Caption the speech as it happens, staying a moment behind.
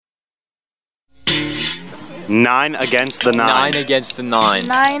9 against the 9. 9 against the 9.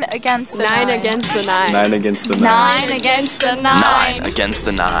 9 against the 9 9. against the 9. 9 against the 9. 9 against the 9. 9 against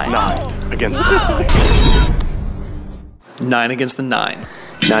the 9. 9 against the 9. 9 against the 9.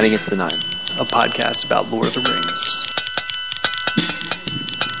 9 against the 9. A podcast about Lord of the Rings.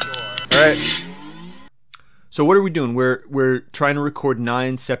 All right. So what are we doing? We're trying to record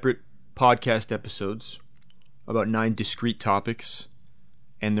 9 separate podcast episodes about 9 discrete topics,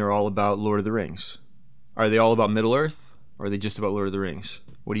 and they're all about Lord of the Rings. Are they all about Middle-earth, or are they just about Lord of the Rings?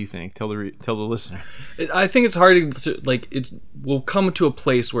 What do you think? Tell the listener. I think it's hard to we'll come to a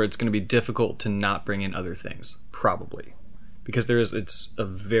place where it's going to be difficult to not bring in other things, probably, because it's a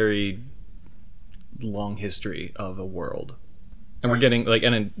very long history of a world, and we're getting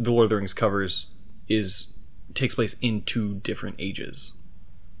and the Lord of the Rings takes place in 2 different ages.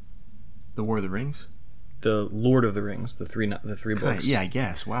 The War of the Rings? The Lord of the Rings, the three books. Yeah, I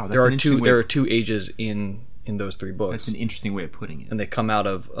guess. Wow, that's there are 2 ages in those 3 books. That's an interesting way of putting it. And they come out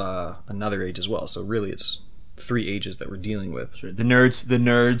of another age as well. So really, it's 3 ages that we're dealing with. Sure. The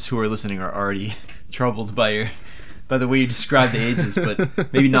nerds who are listening are already troubled by the way you describe the ages,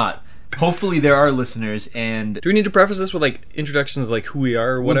 but maybe not. Hopefully, there are listeners. And do we need to preface this with introductions, who we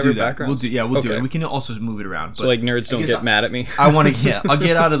are, or whatever backgrounds? We'll do it. We can also move it around. So nerds don't get mad at me. I'll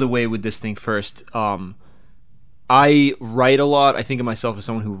get out of the way with this thing first. I write a lot. I think of myself as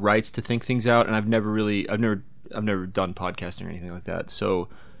someone who writes to think things out, and I've never done podcasting or anything like that. So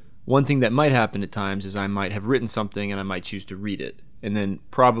one thing that might happen at times is I might have written something and I might choose to read it, and then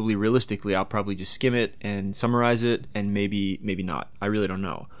probably realistically I'll probably just skim it and summarize it, and maybe not. I really don't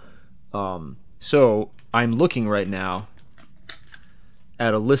know. So I'm looking right now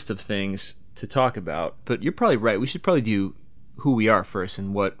at a list of things to talk about, but you're probably right. We should probably do who we are first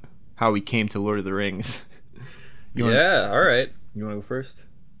and how we came to Lord of the Rings. All right. You want to go first?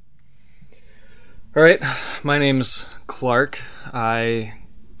 All right. My name's Clark. I'm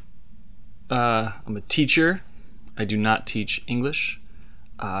a teacher. I do not teach English.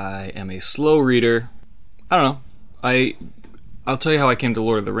 I am a slow reader. I don't know. I'll tell you how I came to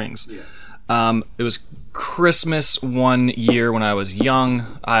Lord of the Rings. Yeah. It was Christmas one year when I was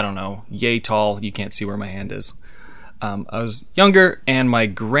young. I don't know, yay tall. You can't see where my hand is. I was younger, and my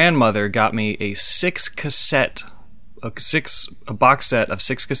grandmother got me a box set of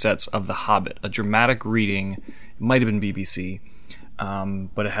 6 cassettes of The Hobbit, a dramatic reading. It might have been BBC,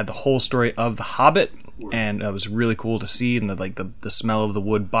 but it had the whole story of The Hobbit, and it was really cool to see, and the smell of the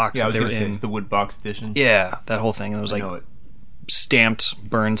wood box. Yeah, I was going to say it's the wood box edition. Yeah, that whole thing. And it was stamped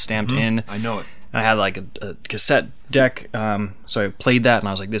in. I know it. And I had a cassette deck, so I played that, and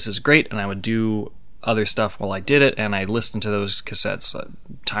I was like, this is great, and I would do other stuff while I did it, and I listened to those cassettes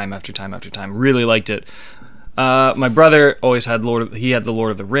time after time after time. Really liked it. My brother always had the Lord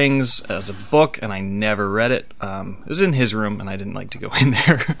of the Rings as a book, and I never read it. It was in his room, and I didn't like to go in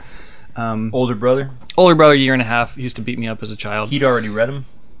there. Older brother, a year and a half. He used to beat me up as a child. He'd already read them?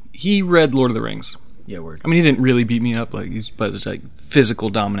 He read Lord of the Rings. Yeah, word. I mean, he didn't really beat me up, but it's physical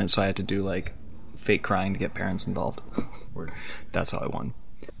dominance, so I had to do fake crying to get parents involved. Word. That's how I won.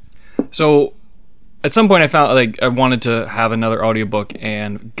 So at some point I found I wanted to have another audiobook,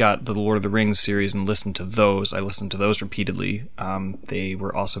 and got the Lord of the Rings series and listened to those. I listened to those repeatedly. They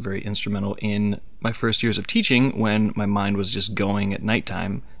were also very instrumental in my first years of teaching, when my mind was just going at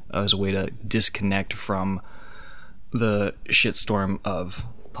nighttime as a way to disconnect from the shitstorm of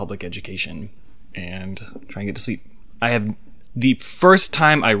public education and try and get to sleep. The first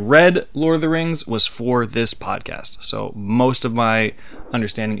time I read Lord of the Rings was for this podcast, so most of my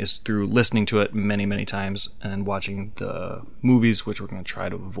understanding is through listening to it many, many times and watching the movies, which we're going to try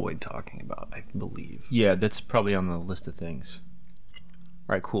to avoid talking about, I believe. Yeah, that's probably on the list of things.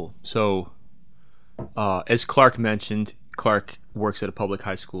 All right, cool. So, as Clark mentioned, Clark works at a public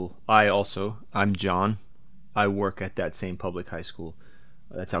high school. I'm John. I work at that same public high school.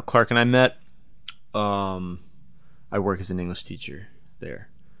 That's how Clark and I met. I work as an English teacher there.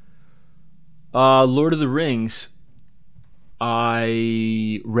 Lord of the Rings,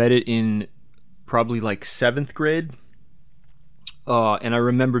 I read it in probably 7th grade. And I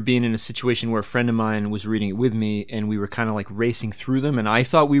remember being in a situation where a friend of mine was reading it with me, and we were kind of racing through them, and I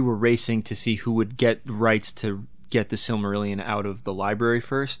thought we were racing to see who would get the rights to get the Silmarillion out of the library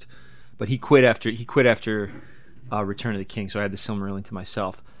first. But he quit after Return of the King, so I had the Silmarillion to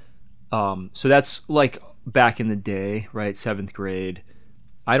myself. So that's back in the day, right? 7th grade.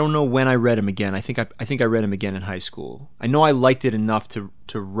 I don't know when I read him again. I think I read him again in high school. I know I liked it enough to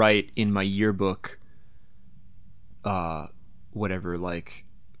write in my yearbook, what's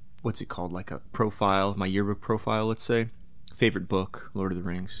it called? A profile, my yearbook profile, let's say. Favorite book, Lord of the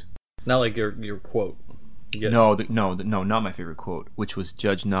Rings. Not your quote. No, not my favorite quote, which was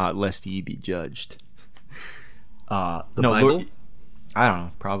 "Judge not, lest ye be judged." The Bible? I don't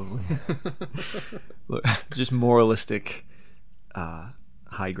know, probably. Look, just moralistic,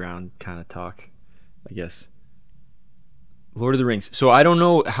 high ground kind of talk, I guess. Lord of the Rings. So I don't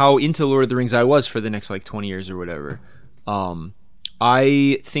know how into Lord of the Rings I was for the next 20 years or whatever.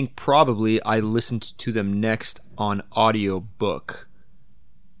 I think probably I listened to them next on audiobook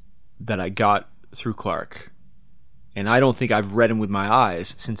that I got through Clark. And I don't think I've read them with my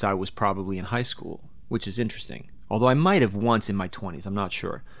eyes since I was probably in high school, which is interesting. Although I might have once in my 20s, I'm not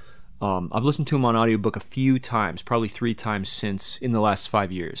sure. I've listened to them on audiobook a few times, probably 3 times since in the last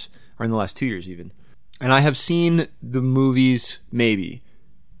 5 years, or in the last 2 years even. And I have seen the movies, maybe,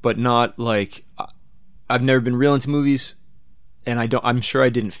 but not I've never been real into movies, and I'm sure I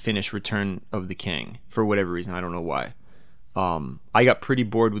didn't finish Return of the King for whatever reason. I don't know why. I got pretty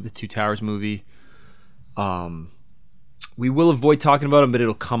bored with the Two Towers movie. We will avoid talking about them, but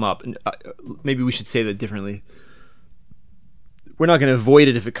it'll come up. And maybe we should say that differently. We're not going to avoid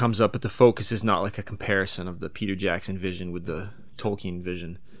it if it comes up, but the focus is not like a comparison of the Peter Jackson vision with the Tolkien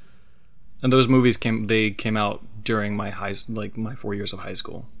vision. And those movies came out during my my 4 years of high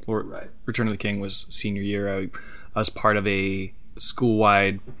school. Right. Return of the King was senior year. I was part of a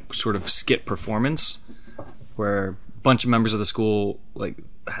school-wide sort of skit performance where a bunch of members of the school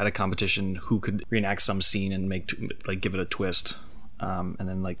had a competition who could reenact some scene and give it a twist, and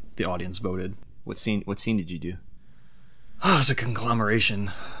then the audience voted. What scene did you do? Oh, it was a conglomeration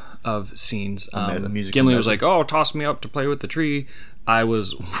of scenes. Musical Gimli was like, "Oh, toss me up to play with the tree." I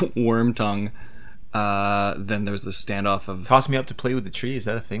was Wormtongue. Then there's the standoff of toss me up to play with the tree. Is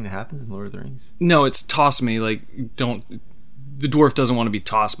that a thing that happens in Lord of the Rings? No, it's toss me. Don't. The dwarf doesn't want to be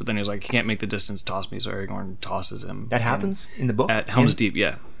tossed, but then he's like, "I can't make the distance. Toss me." So Aragorn tosses him. That happens in the book at Helm's Deep.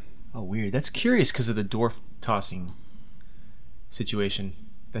 Yeah. Oh, weird. That's curious because of the dwarf tossing situation.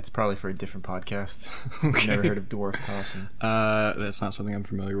 That's probably for a different podcast. Okay. I've never heard of dwarf tossing. That's not something I'm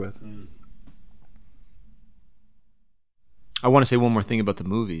familiar with. I want to say one more thing about the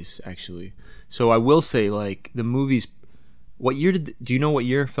movies, actually. So I will say, the movies. What year do you know what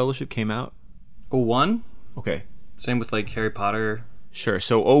year Fellowship came out? 01? Okay. Same with Harry Potter. Sure.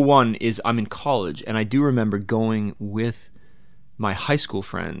 So 01 is I'm in college, and I do remember going with my high school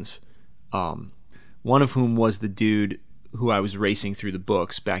friends, one of whom was the dude who I was racing through the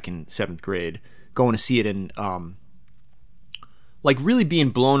books back in 7th grade, going to see it and really being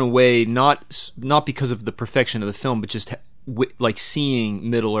blown away, not because of the perfection of the film, but just seeing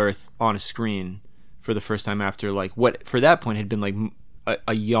Middle Earth on a screen for the first time after what for that point had been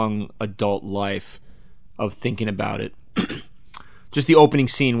a young adult life of thinking about it. Just the opening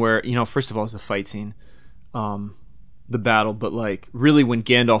scene where, first of all, is the fight scene, the battle, but really when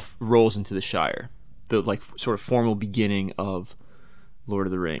Gandalf rolls into the Shire, the sort of formal beginning of Lord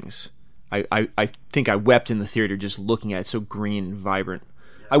of the Rings. I think I wept in the theater just looking at it, so green and vibrant.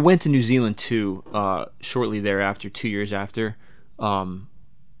 I went to New Zealand too, shortly thereafter, 2 years after,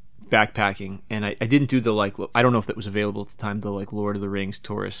 backpacking, and I didn't do the I don't know if that was available at the time, the Lord of the Rings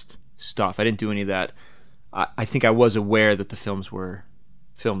tourist stuff. I didn't do any of that. I think I was aware that the films were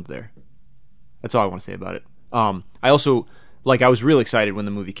filmed there. That's all I want to say about it. I also I was real excited when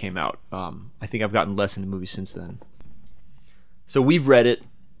the movie came out. I think I've gotten less into movies since then. So we've read it.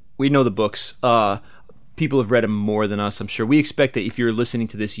 We know the books. People have read them more than us, I'm sure. We expect that if you're listening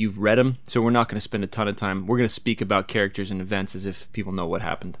to this, you've read them. So we're not going to spend a ton of time. We're going to speak about characters and events as if people know what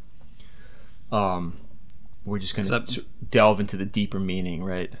happened. We're just going to delve into the deeper meaning,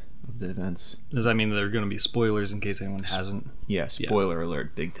 right, of the events. Does that mean there are going to be spoilers in case anyone hasn't? Yeah, spoiler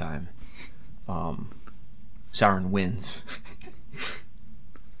alert, big time. Sauron wins.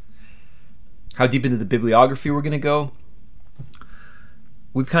 How deep into the bibliography we're going to go?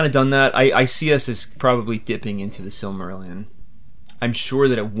 We've kind of done that. I see us as probably dipping into the Silmarillion. I'm sure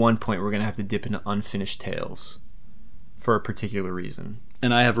that at one point we're going to have to dip into Unfinished Tales for a particular reason.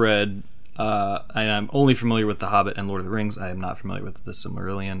 And I have read, and I'm only familiar with The Hobbit and Lord of the Rings. I am not familiar with the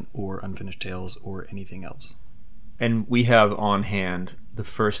Silmarillion or Unfinished Tales or anything else. And we have on hand the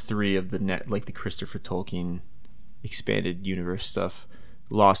first 3 of the the Christopher Tolkien expanded universe stuff.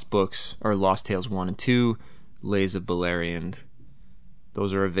 Lost Books, or Lost Tales 1 and 2, Lays of Beleriand.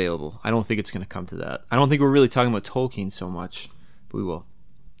 Those are available. I don't think it's going to come to that. I don't think we're really talking about Tolkien so much, but we will.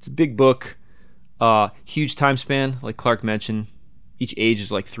 It's a big book, huge time span, like Clark mentioned. Each age is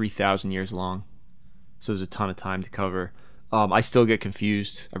 3,000 years long, so there's a ton of time to cover. I still get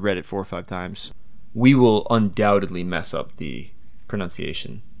confused. I've read it 4 or 5 times. We will undoubtedly mess up the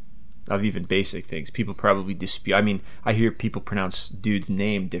pronunciation of even basic things. People probably dispute. I mean, I hear people pronounce dude's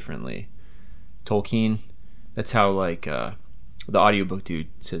name differently. Tolkien. That's how like the audiobook dude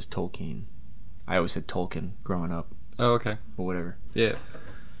says Tolkien. I always said Tolkien growing up, Oh, okay. but whatever. Yeah.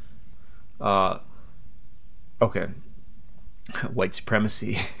 Okay. White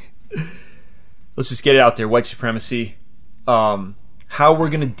supremacy. Let's just get it out there. White supremacy. How we're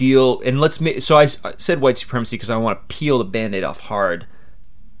gonna deal, and let's make. So I said white supremacy because I want to peel the Band-Aid off hard.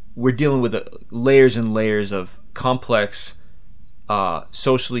 We're dealing with layers and layers of complex,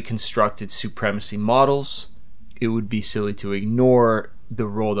 socially constructed supremacy models. It would be silly to ignore the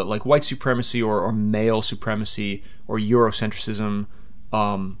role that, like, white supremacy or male supremacy or Eurocentrism,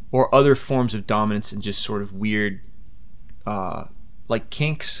 or other forms of dominance and just sort of weird, like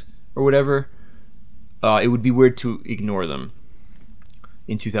kinks or whatever. It would be weird to ignore them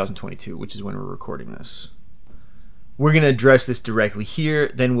in 2022, which is when we're recording this. We're going to address this directly here,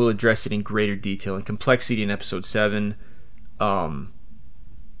 then we'll address it in greater detail and complexity in episode 7.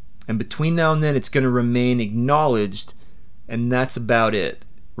 And between now and then, it's going to remain acknowledged, and that's about it,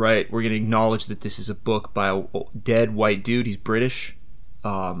 right? We're going to acknowledge that this is a book by a dead white dude. He's British.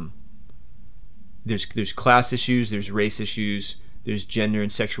 There's class issues, there's race issues, there's gender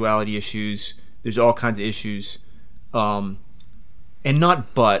and sexuality issues, there's all kinds of issues. And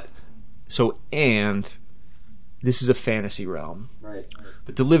not but, so and, this is a fantasy realm. Right.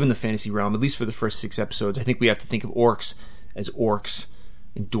 But to live in the fantasy realm, at least for the first 6 episodes, I think we have to think of orcs as orcs,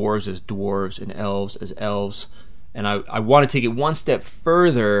 and dwarves as dwarves, and elves as elves. And I want to take it one step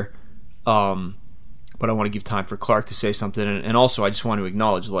further, but I want to give time for Clark to say something. And also, I just want to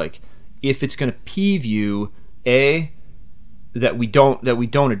acknowledge, like, if it's going to peeve you, that we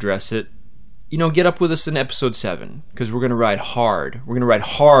don't address it, get up with us in episode 7, because we're going to ride hard. We're going to ride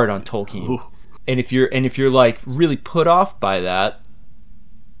hard on Tolkien. Ooh. And if you're like really put off by that,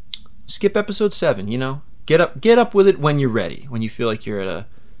 skip episode 7. Get up with it when you're ready. When you feel like you're at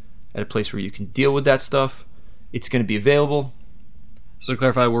a place where you can deal with that stuff, it's going to be available. So to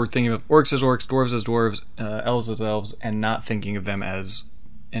clarify, we're thinking of orcs as orcs, dwarves as dwarves, elves as elves, and not thinking of them as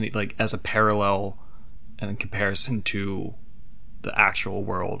as a parallel and in comparison to the actual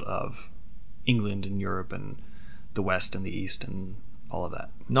world of England and Europe and the West and the East and all of that.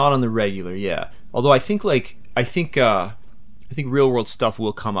 Not on the regular, yeah. Although I think real world stuff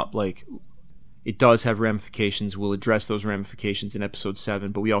will come up. Like, it does have ramifications. We'll address those ramifications in episode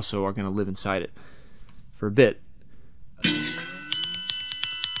 7, but we also are going to live inside it for a bit.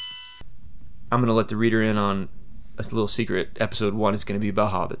 I'm going to let the reader in on a little secret. Episode 1 is going to be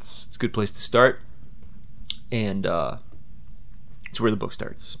about hobbits. It's a good place to start, and it's where the book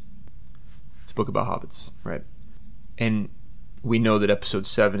starts. It's a book about hobbits, right? And we know that episode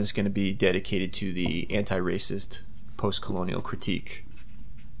 7 is going to be dedicated to the anti-racist post-colonial critique.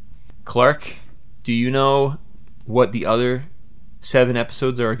 Clark, do you know what the other 7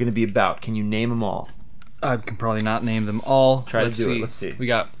 episodes are going to be about? Can you name them all? I can probably not name them all. Try to do it. Let's see. We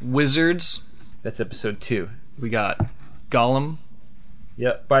got wizards. That's episode 2. We got Gollum.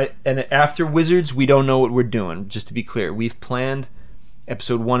 Yep. And after wizards, we don't know what we're doing. Just to be clear, we've planned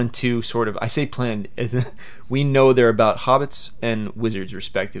episode 1 and 2 sort of. I say planned. We know they're about hobbits and wizards,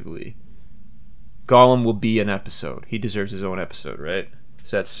 respectively. Gollum will be an episode. He deserves his own episode, right?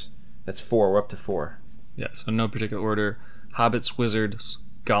 So that's 4. We're up to 4. Yeah, so no particular order. Hobbits, wizards,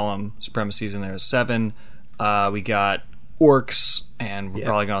 Gollum, supremacy's in there. 7. We got orcs, and we're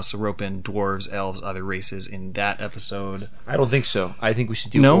probably going to also rope in dwarves, elves, other races in that episode. I don't think so. I think we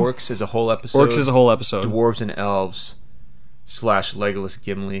should do orcs as a whole episode. Orcs as a whole episode. Dwarves and elves / Legolas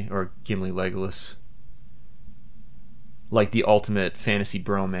Gimli, or Gimli Legolas. Like the ultimate fantasy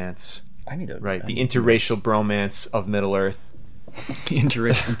bromance. Right, the interracial bromance of Middle Earth. The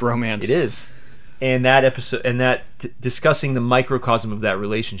interracial bromance. It is. And that episode, discussing the microcosm of that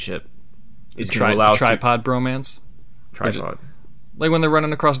relationship is going to allow tripod bromance. Tripod. Like when they're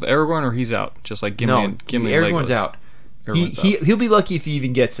running across with Aragorn, or he's out, just like Gimli. No, Gimli Aragorn's Legolas. out. He'll be lucky if he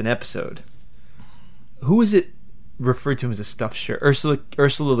even gets an episode. Who is it referred to him as a stuffed shirt?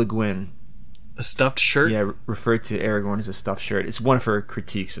 Ursula Le Guin. A stuffed shirt? Yeah, referred to Aragorn as a stuffed shirt. It's one of her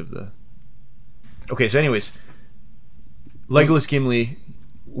critiques of the... Okay, so anyways, Legolas Gimli,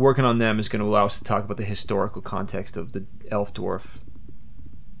 working on them is going to allow us to talk about the historical context of the elf-dwarf.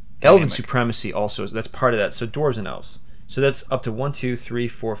 Elven supremacy also, that's part of that. So dwarves and elves. So that's up to 1, 2, 3,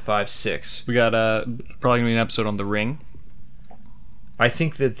 4, 5, 6. We got probably going to be an episode on the ring. I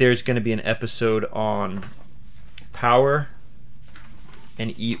think that there's going to be an episode on power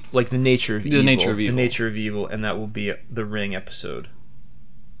and like the nature of evil. The nature of evil. The nature of evil, and that will be the ring episode.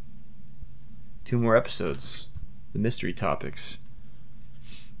 2 more episodes. The mystery topics.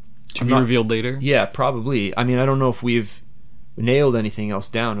 To be revealed later? Yeah, probably. I mean, I don't know if we've nailed anything else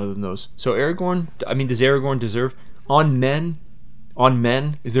down other than those. So Aragorn, I mean, does Aragorn deserve on men? On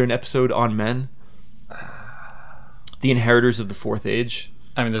men? Is there an episode on men? The inheritors of the Fourth Age.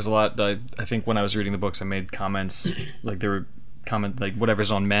 I mean, there's a lot. I think when I was reading the books, I made comments like there were like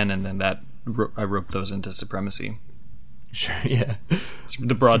whatever's on men, and then I roped those into supremacy. Sure, yeah. It's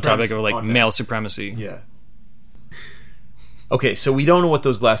the broad topic of like male supremacy. Yeah. Okay, so we don't know what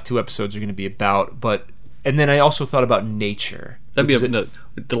those last 2 episodes are going to be about, and then I also thought about nature. That'd be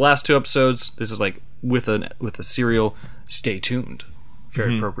the last 2 episodes. This is like with a serial. Stay tuned.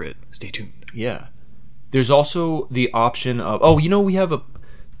 Very appropriate. Stay tuned. Yeah. There's also the option of we have a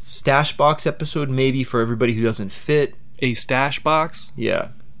stash box episode maybe for everybody who doesn't fit. A stash box. Yeah.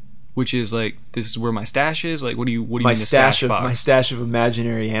 Which is like, this is where my stash is. Like, what do you mean a stash box? My stash of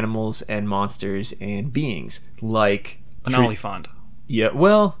imaginary animals and monsters and beings, like an olifant. Yeah,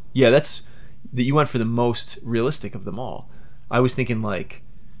 well, yeah, that's that. You went for the most realistic of them all. I was thinking like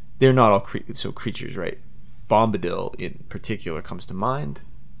they're not all creatures, right? Bombadil in particular comes to mind.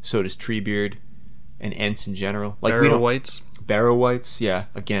 So does Treebeard and Ents in general. Like Barrow Whites, yeah.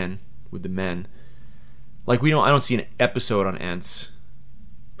 Again with the men. Like I don't see an episode on Ents.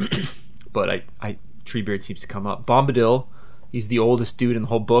 But I Treebeard seems to come up. Bombadil, he's the oldest dude in the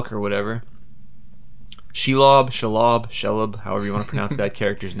whole book or whatever. Shelob, however you want to pronounce that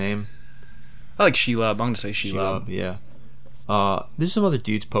character's name. I like Shelob. I'm going to say Shelob. Yeah. There's some other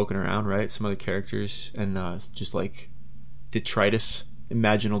dudes poking around, right? Some other characters, and just like detritus,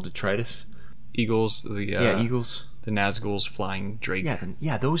 imaginal detritus. Eagles. Eagles. The Nazgul's flying drake.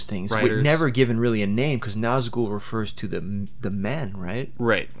 Yeah, those things. Riders. We're never given really a name because Nazgul refers to the men, right?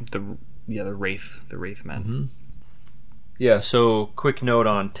 Right. The wraith men. Mm-hmm. Yeah. So quick note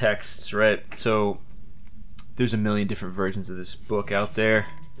on texts, right? So there's a million different versions of this book out there.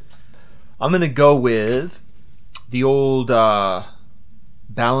 I'm gonna go with the old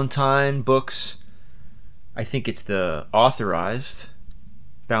Ballantine books. I think it's the authorized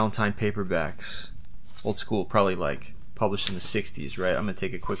Ballantine paperbacks. Old school, probably like published in the 60s, right? I'm going to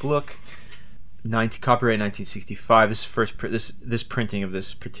take a quick look. Copyright 1965. This printing of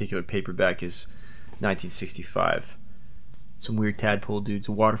this particular paperback is 1965. Some weird tadpole dudes,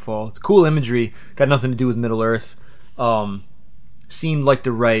 a waterfall. It's cool imagery. Got nothing to do with Middle Earth. Seemed like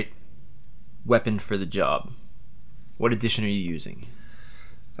the right weapon for the job. What edition are you using?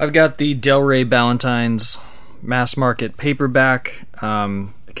 I've got the Del Rey Ballantyne's mass market paperback.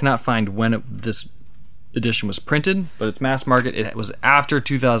 I cannot find when this edition was printed, but it's mass market. It was after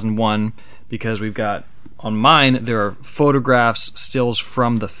 2001 because we've got on mine there are photographs, stills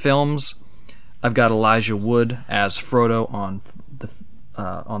from the films. I've got Elijah Wood as Frodo on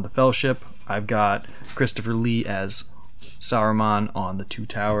the Fellowship. I've got Christopher Lee as Saruman on The Two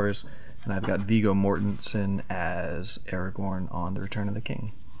Towers, and I've got Viggo Mortensen as Aragorn on The Return of the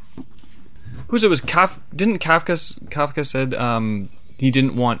King. Whose it was? Didn't Kafka said he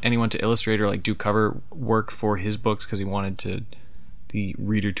didn't want anyone to illustrate or like do cover work for his books because he wanted the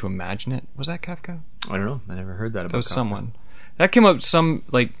reader to imagine it. Was that Kafka? I don't know. I never heard that about. That was Kafka. Someone that came up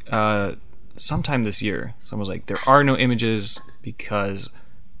sometime this year. Someone was like, there are no images because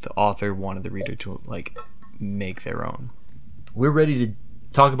the author wanted the reader to like make their own. We're ready to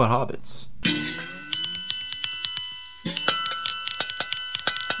talk about Hobbits.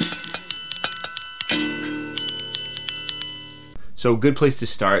 So, good place to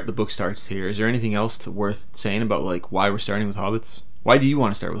start. The book starts here. Is there anything else worth saying about like why we're starting with Hobbits? Why do you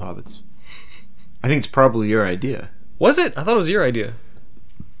want to start with Hobbits? I think it's probably your idea. Was it? I thought it was your idea.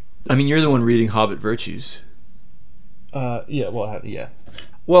 I mean, you're the one reading Hobbit Virtues. Yeah.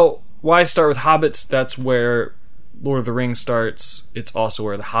 Well, why start with Hobbits? That's where Lord of the Rings starts. It's also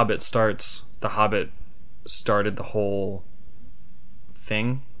where The Hobbit starts. The Hobbit started the whole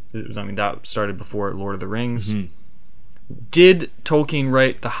thing. I mean, that started before Lord of the Rings. Mm-hmm. Did Tolkien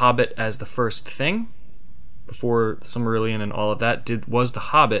write The Hobbit as the first thing before Silmarillion and all of that? Was The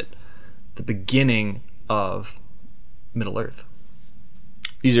Hobbit the beginning of Middle Earth?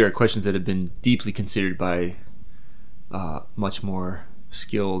 These are questions that have been deeply considered by much more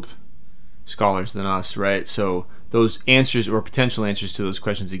skilled scholars than us, right? So those answers or potential answers to those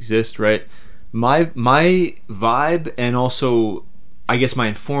questions exist, right? My vibe, and also I guess my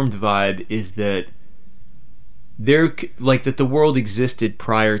informed vibe, is that that the world existed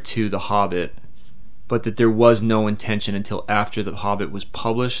prior to The Hobbit, but that there was no intention until after The Hobbit was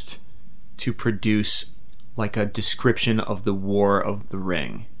published to produce like a description of the War of the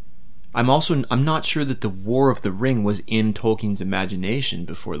Ring. I'm not sure that the War of the Ring was in Tolkien's imagination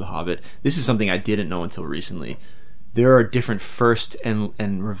before The Hobbit. This is something I didn't know until recently. There are different first and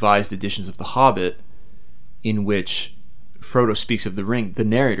revised editions of The Hobbit in which Frodo speaks of the ring, the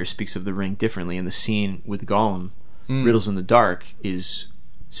narrator speaks of the ring differently, and the scene with Gollum, Riddles in the Dark, is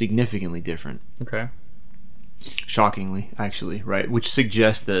significantly different. Okay. Shockingly, actually, right? Which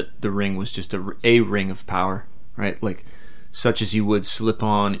suggests that the ring was just a ring of power, right? Like, such as you would slip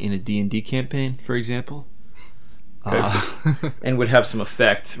on in a D&D campaign, for example. And would have some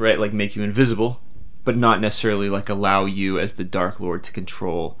effect, right? Like make you invisible, but not necessarily like allow you as the Dark Lord to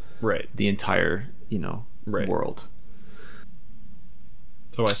control the entire, world.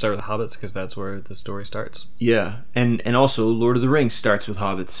 So I start with Hobbits because that's where the story starts. Yeah, and also Lord of the Rings starts with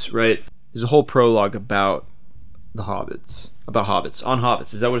hobbits, right? There's a whole prologue about the hobbits, on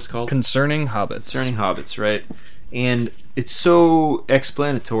hobbits. Is that what it's called? Concerning hobbits, right? And it's so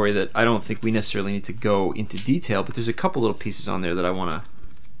explanatory that I don't think we necessarily need to go into detail, but there's a couple little pieces on there that I want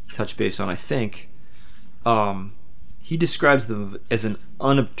to touch base on, I think. He describes them as an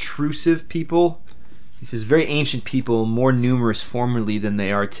unobtrusive people. He says, very ancient people, more numerous formerly than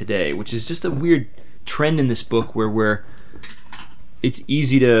they are today, which is just a weird trend in this book where it's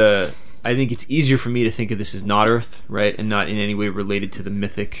easy to... I think it's easier for me to think of this as not Earth, right? And not in any way related to the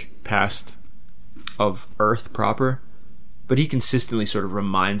mythic past of Earth proper. But he consistently sort of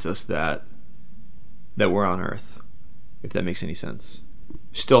reminds us that we're on Earth, if that makes any sense.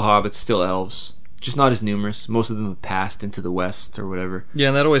 Still hobbits, still elves, just not as numerous. Most of them have passed into the west or whatever. Yeah,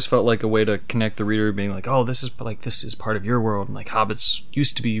 and that always felt like a way to connect the reader, being like, oh, this is part of your world, and like hobbits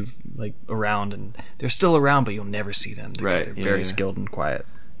used to be like around, and they're still around, but you'll never see them because they're very skilled and quiet.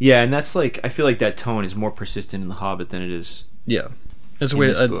 Yeah, and that's like, I feel like that tone is more persistent in The Hobbit than it is. Yeah, it's a way.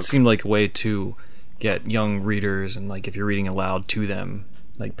 It seemed like a way to get young readers, and like if you're reading aloud to them,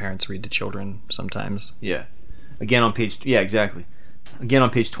 like parents read to children sometimes. Yeah. Again on page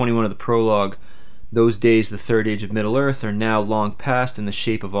 21 of the prologue, those days, the third age of Middle Earth, are now long past, and the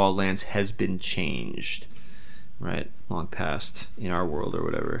shape of all lands has been changed. Right? Long past in our world or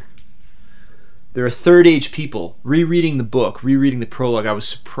whatever. There are third age people. Rereading the book, rereading the prologue, I was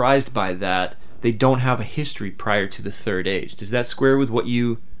surprised by that. They don't have a history prior to the third age. Does that square with what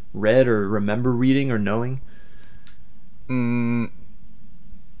you read or remember reading or knowing? I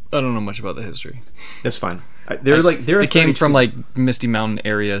don't know much about the history. That's fine. They came from like misty mountain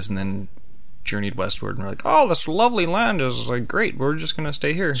areas and then journeyed westward, and we're like, oh, this lovely land is like great. We're just gonna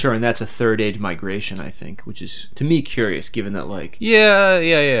stay here. Sure, and that's a third age migration, I think, which is to me curious, given that like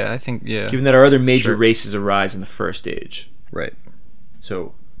I think given that our other major races arise in the first age, right?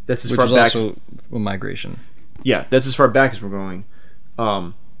 So that's as which far is back. Also a migration. Yeah, that's as far back as we're going.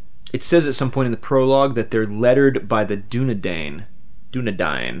 It says at some point in the prologue that they're lettered by the Dunedain,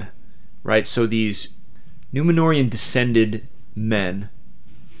 right? So these Númenorian descended men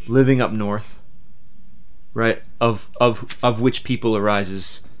living up north, right? Of which people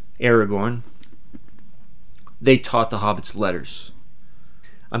arises Aragorn. They taught the hobbits letters.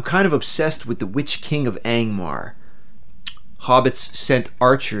 I'm kind of obsessed with the Witch King of Angmar. Hobbits sent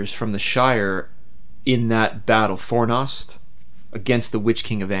archers from the Shire in that battle, Fornost, against the Witch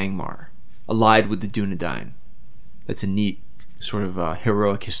King of Angmar, allied with the Dunedain. That's a neat sort of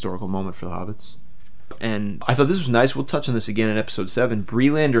heroic historical moment for the hobbits. And I thought this was nice. We'll touch on this again in episode 7.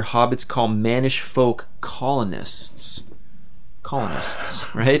 Breelander hobbits call mannish folk colonists. Colonists,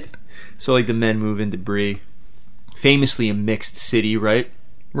 right? So like the men move into Bree. Famously a mixed city, right?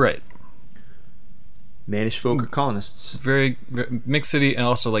 Right. Mannish folk are colonists. Very, very mixed city, and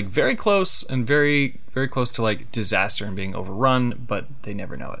also like very close and very, very close to like disaster and being overrun, but they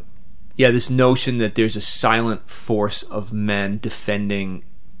never know it. Yeah, this notion that there's a silent force of men defending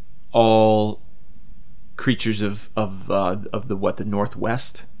all creatures of the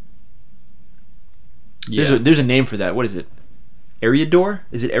Northwest. Yeah. There's a name for that. What is it? Eriador?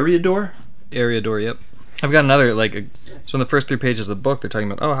 Is it Eriador? Eriador, yep. I've got another so in the first 3 pages of the book they're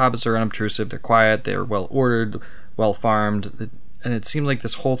talking about hobbits are unobtrusive, they're quiet, they're well ordered, well farmed, and it seemed like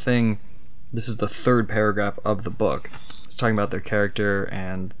this whole thing, this is the 3rd paragraph of the book. It's talking about their character,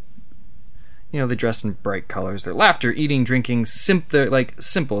 and they dress in bright colors. Their laughter, eating, drinking, they're like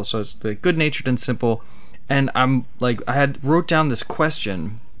simple, so it's like good natured and simple. And I'm like, I wrote down this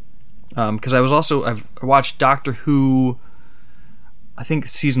question because I've watched Doctor Who, I think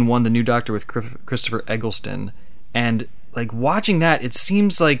season 1, the new Doctor with Christopher Eggleston, and like watching that, it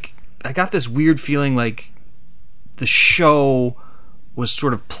seems like I got this weird feeling like the show was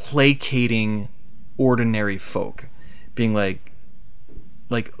sort of placating ordinary folk, being like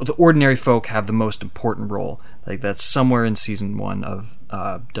the ordinary folk have the most important role. Like that's somewhere in season 1 of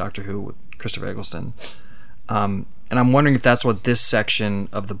Doctor Who with Christopher Eggleston. And I'm wondering if that's what this section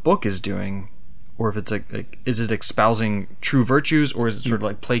of the book is doing, or if it's like is it espousing true virtues, or is it sort of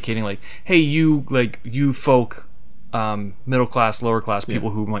like placating, like, hey, you folk middle class, lower class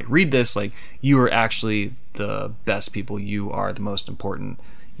people who might read this, like, you are actually the best people. You are the most important.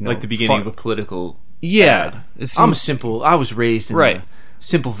 You know, Like the beginning of a political ad. It I was raised in Right.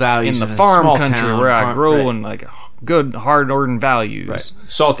 simple values in the a farm small country town, where I grow right. and like good hard ordered values. Right.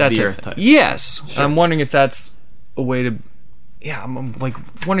 Salt That of the type- earth type. Yes. Sure. I'm wondering if that's a way to. Yeah, I'm like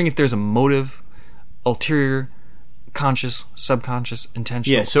wondering if there's a motive, ulterior, conscious, subconscious,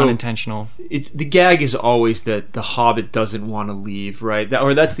 intentional, unintentional. The gag is always that the Hobbit doesn't want to leave, right?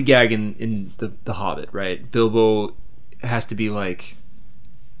 That's the gag in the Hobbit, right? Bilbo has to be like,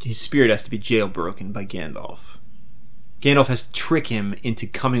 his spirit has to be jailbroken by Gandalf. Gandalf has to trick him into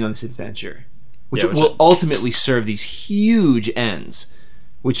coming on this adventure, which will ultimately serve these huge ends,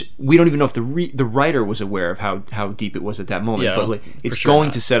 which we don't even know if the writer was aware of how deep it was at that moment. Yeah, but like, it's sure going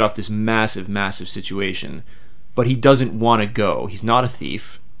not. to set off this massive, massive situation. But he doesn't want to go. He's not a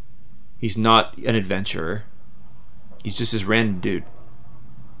thief. He's not an adventurer. He's just this random dude.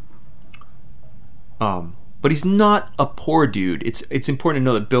 But he's not a poor dude. It's important to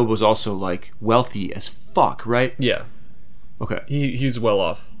know that Bilbo's also like wealthy as fuck, right? Yeah. Okay. He's well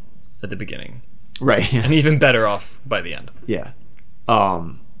off at the beginning. Right. And even better off by the end. Yeah.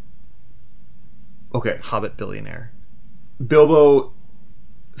 Okay. Hobbit billionaire. Bilbo,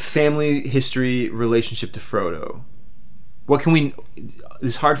 family history, relationship to Frodo. What can we?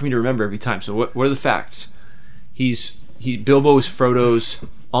 It's hard for me to remember every time. So what are the facts? Bilbo is Frodo's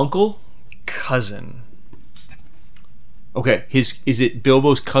uncle, Cousin. Okay, is it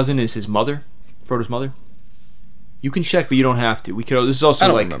Bilbo's cousin is his mother? Frodo's mother? You can check, but you don't have to. This is also I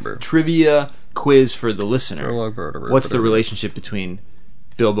don't like remember. Trivia quiz for the listener. What's the relationship between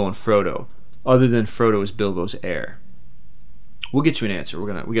Bilbo and Frodo, other than Frodo is Bilbo's heir? We'll get you an answer.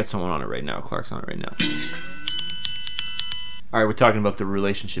 We got someone on it right now. Clark's on it right now. All right, we're talking about the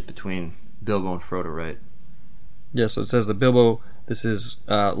relationship between Bilbo and Frodo, right? Yeah, so it says that Bilbo, this is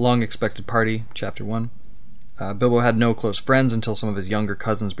Long Expected Party, Chapter 1. Bilbo had no close friends until some of his younger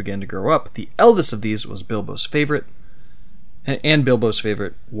cousins began to grow up. The eldest of these was Bilbo's favorite, and Bilbo's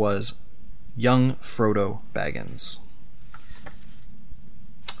favorite was young Frodo Baggins,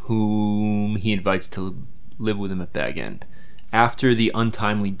 whom he invites to live with him at Bag End after the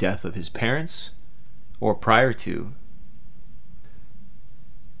untimely death of his parents, or prior to.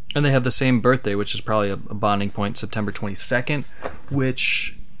 And they have the same birthday, which is probably a bonding point, September 22nd,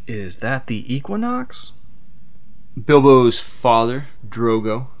 which is that the equinox? Bilbo's father,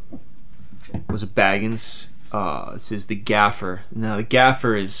 Drogo, was a Baggins. This is the Gaffer. Now, the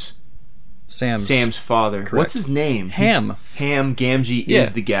Gaffer is Sam's father. Correct. What's his name? Ham. Ham Gamgee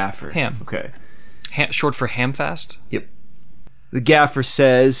is the Gaffer. Ham. Okay. Short for Hamfast? Yep. The Gaffer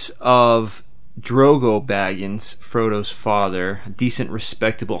says of Drogo Baggins, Frodo's father, a decent,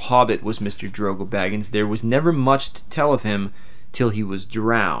 respectable hobbit was Mr. Drogo Baggins. There was never much to tell of him till he was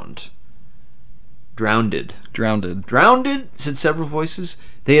drowned. Drowned, said several voices.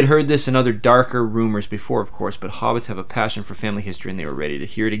 They had heard this and other darker rumors before, of course, but hobbits have a passion for family history and they were ready to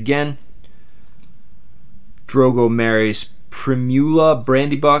hear it again. Drogo marries Primula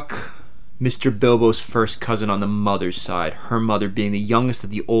Brandybuck, Mr. Bilbo's first cousin on the mother's side, her mother being the youngest of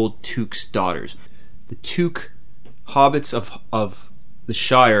the old Took's daughters. The Took hobbits of the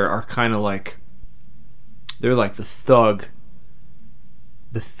Shire are kind of like, they're like the thug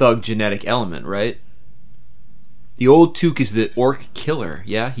genetic element, right? The old Took is the orc killer,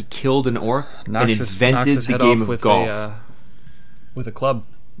 yeah? He killed an orc and invented the game of golf. With a club.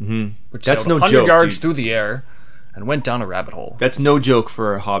 Mm-hmm. Which That's sailed no 100 joke, yards dude. through the air and went down a rabbit hole. That's no joke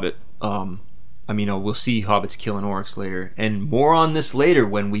for a hobbit. We'll see hobbits killing orcs later. And more on this later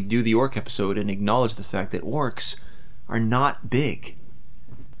when we do the orc episode and acknowledge the fact that orcs are not big.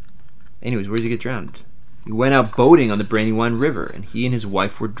 Anyways, where does he get drowned? He went out boating on the Brandywine River, and he and his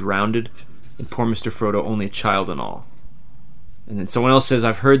wife were drowned, and poor Mr. Frodo only a child and all. And then someone else says,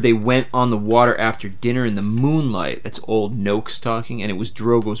 I've heard they went on the water after dinner in the moonlight. That's old Noakes talking, and it was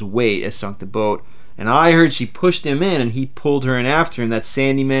Drogo's weight that sunk the boat. And I heard she pushed him in, and he pulled her in after him, that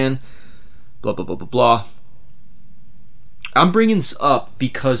sandy man. Blah, blah, blah, blah, blah. I'm bringing this up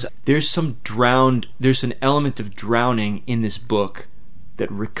because there's an element of drowning in this book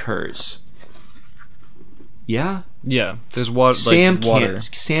that recurs. Yeah? Yeah, there's water. Sam water.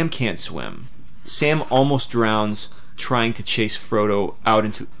 can't swim. Sam almost drowns trying to chase Frodo out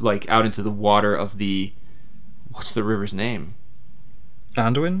into the water of the, what's the river's name?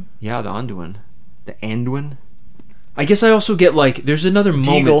 Anduin? Yeah, the Anduin. The Anduin? I guess I also get there's another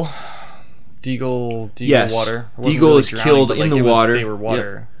moment. Deagle Yes. water. Deagle is drowning, killed but, in the water. They were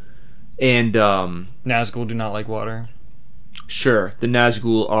water. And Nazgul do not like water. sure, the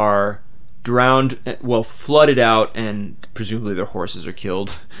Nazgul are flooded out, and presumably their horses are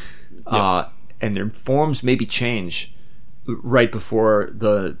killed. And their forms maybe change right before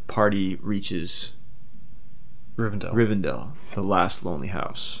the party reaches Rivendell, the last lonely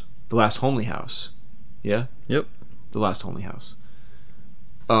house. The last homely house. Yeah? Yep. The last homely house.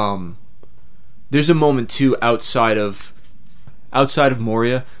 There's a moment too outside of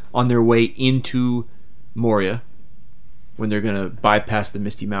Moria, on their way into Moria, when they're gonna bypass the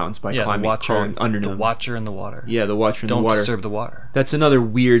Misty Mountains by crawling underneath. The Watcher in the water. Yeah, the Watcher in the water. Don't disturb the water. That's another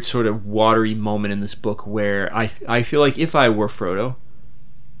weird sort of watery moment in this book where I feel like if I were Frodo,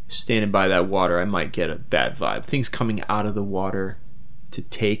 standing by that water, I might get a bad vibe. Things coming out of the water to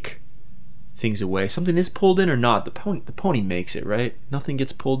take things away. Something is pulled in or not. The pony makes it, right? Nothing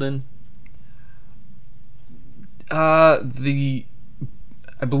gets pulled in. I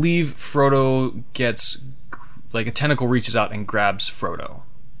believe Frodo gets, like, a tentacle reaches out and grabs Frodo.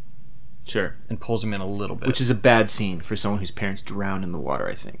 Sure. And pulls him in a little bit. Which is a bad scene for someone whose parents drowned in the water,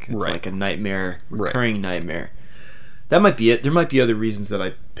 I think. It's like a nightmare, recurring nightmare. That might be it. There might be other reasons that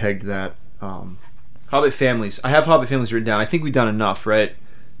I pegged that. Hobbit families. I have Hobbit families written down. I think we've done enough, right?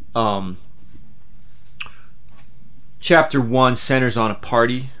 Chapter 1 centers on a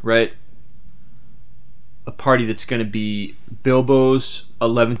party, right? A party that's going to be Bilbo's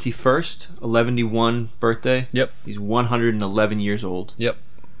 11th birthday. Yep. He's 111 years old. Yep.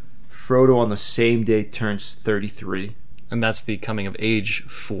 Frodo on the same day turns 33. And that's the coming of age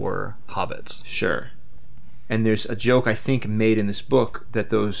for hobbits. Sure. And there's a joke, I think, made in this book that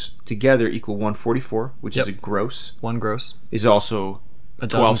those together equal 144, which is a gross. One gross. Is also a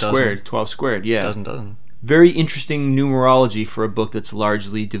 12 squared. 12 squared, yeah. Dozen. Very interesting numerology for a book that's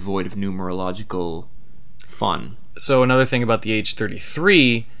largely devoid of numerological fun. So another thing about the age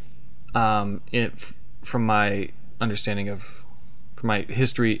 33, from my understanding from my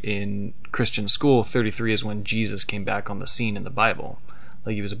history in Christian school, 33 is when Jesus came back on the scene in the Bible.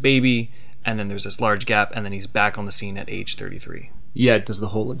 Like, he was a baby, and then there's this large gap, and then he's back on the scene at age 33. Yeah, does the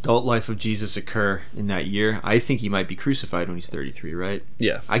whole adult life of Jesus occur in that year? I think he might be crucified when he's 33, right?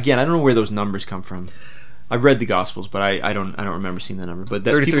 Yeah. Again, I don't know where those numbers come from. I've read the Gospels, but I don't remember seeing the number. But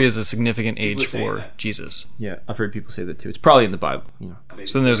 33 is a significant age for Jesus. Yeah, I've heard people say that too. It's probably in the Bible,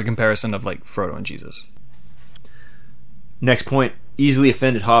 So then there's a comparison of, like, Frodo and Jesus. Next point: easily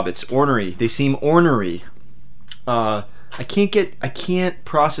offended hobbits. Ornery. They seem ornery. I can't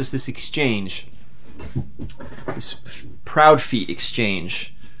process this exchange. This proud feet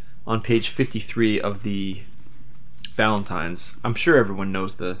exchange on page 53 of the Valentines. I'm sure everyone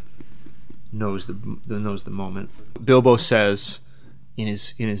knows the moment. Bilbo says in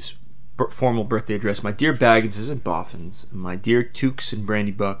his formal birthday address, "My dear Bagginses and Boffins, and my dear Tooks and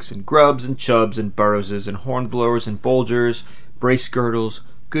Brandybucks, and Grubbs and Chubbs and Burrowses and Hornblowers and Bolgers, Brace Girdles,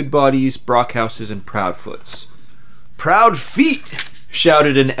 Goodbodies, Brockhouses, and Proudfoots." "Proud feet!"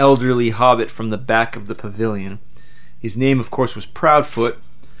 shouted an elderly hobbit from the back of the pavilion. His name, of course, was Proudfoot,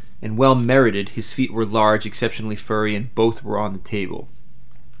 and well merited. His feet were large, exceptionally furry, and both were on the table.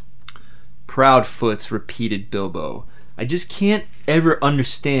 "Proudfoots," repeated Bilbo. I just can't ever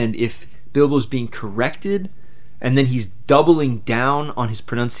understand if Bilbo's being corrected and then he's doubling down on his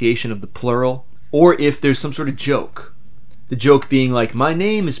pronunciation of the plural, or if there's some sort of joke. The joke being like, "My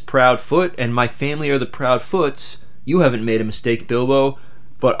name is Proudfoot and my family are the Proudfoots. You haven't made a mistake, Bilbo,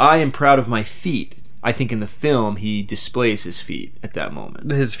 but I am proud of my feet." I think in the film he displays his feet at that moment.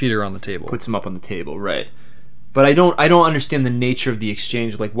 His feet are on the table. Puts them up on the table, right. But I don't understand the nature of the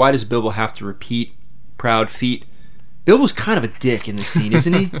exchange. Like, why does Bilbo have to repeat proud feet? Bilbo's kind of a dick in this scene,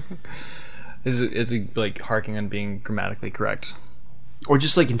 isn't he? Is he like harking on being grammatically correct? Or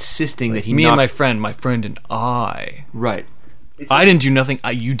just like insisting that he and my friend and I. Right. I didn't do nothing.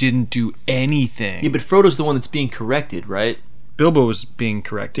 You didn't do anything. Yeah, but Frodo's the one that's being corrected, right? Bilbo was being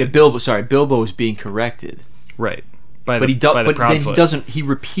corrected. Yeah, Bilbo is being corrected. Right. But then he doesn't. He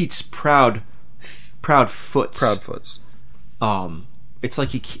repeats Proudfoots. Proudfoots. It's like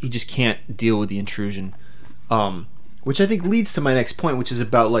he just can't deal with the intrusion. Which I think leads to my next point, which is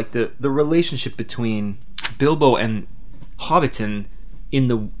about like the relationship between Bilbo and Hobbiton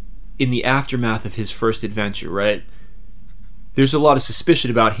in the aftermath of his first adventure, right? There's a lot of suspicion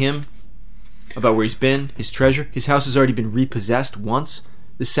about him, about where he's been, his treasure. His house has already been repossessed once.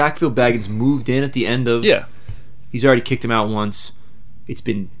 The Sackville Baggins moved in at the end of... Yeah. He's already kicked him out once. It's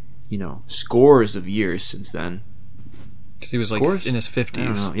been, scores of years since then. Because he was like in his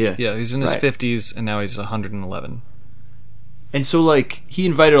 50s. Yeah, he's in his 50s, and now he's 111. And so, like, he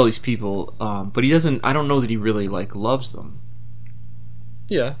invited all these people, but he doesn't... I don't know that he really, like, loves them.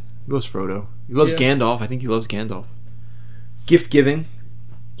 Yeah. He loves Frodo. He loves Gandalf. I think he loves Gandalf. Gift giving,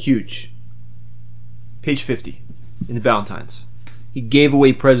 huge. Page 50 in the Valentines. He gave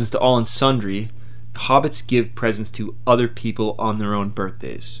away presents to all and sundry. Hobbits give presents to other people on their own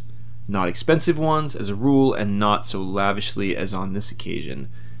birthdays. Not expensive ones, as a rule, and not so lavishly as on this occasion.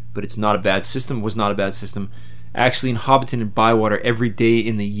 But it's not a bad system, was not a bad system. Actually, in Hobbiton and Bywater, every day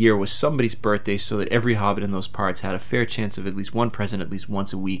in the year was somebody's birthday, so that every hobbit in those parts had a fair chance of at least one present at least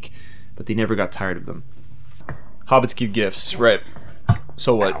once a week, but they never got tired of them. Hobbits give gifts, right.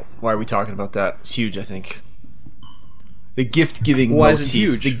 So what? Why are we talking about that? It's huge, I think. The gift-giving Why motif. is it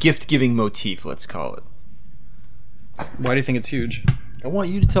huge? The gift-giving motif, let's call it. Why do you think it's huge? I want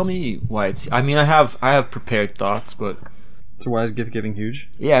you to tell me why it's... I mean, I have prepared thoughts, but... So why is gift giving huge?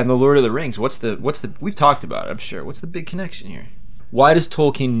 Yeah, in the Lord of the Rings, what's the we've talked about it, I'm sure. What's the big connection here? Why does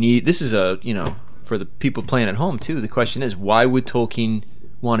Tolkien need... This is for the people playing at home, too. The question is, why would Tolkien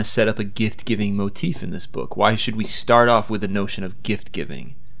want to set up a gift-giving motif in this book? Why should we start off with the notion of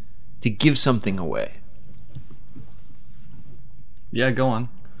gift-giving? To give something away. Yeah, go on.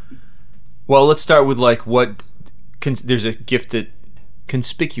 Well, let's start with, like, what... there's a gift that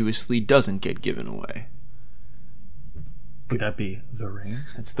conspicuously doesn't get given away. Would that be the ring?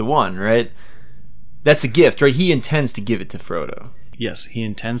 That's the one, right? That's a gift, right? He intends to give it to Frodo. Yes, he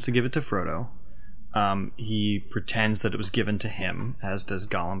intends to give it to Frodo. He pretends that it was given to him, as does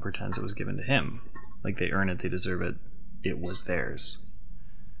Gollum pretends it was given to him. Like, they earn it, they deserve it. It was theirs.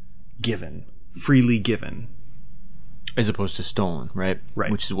 Given. Freely given. As opposed to stolen, right?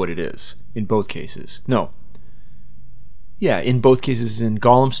 Right. Which is what it is, in both cases. No. Yeah, in both cases,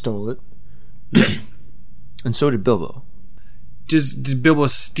 Gollum stole it. And so did Bilbo. Did Bilbo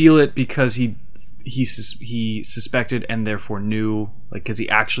steal it because he suspected and therefore knew, like, because he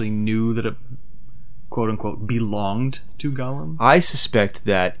actually knew that it, quote unquote, belonged to Gollum? I suspect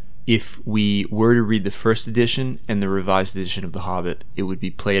that if we were to read the first edition and the revised edition of The Hobbit, it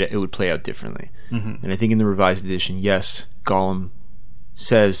would play out differently. Mm-hmm. And I think in the revised edition, yes, Gollum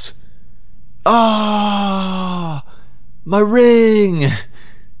says, "Ah, my ring."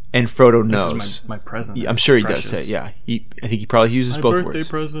 And Frodo knows. This is my present. Yeah, I'm sure he Precious. does say, yeah. I think he probably uses both birthday words.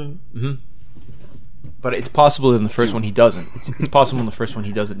 present. Mm-hmm. But it's possible in the first one he doesn't. It's possible in the first one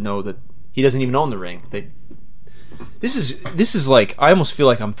he doesn't know that he doesn't even own the ring. This is like, I almost feel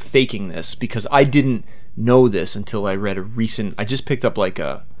like I'm faking this because I didn't know this until I read I just picked up like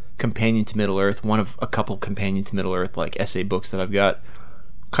a Companion to Middle Earth, one of a couple Companion to Middle Earth like essay books that I've got,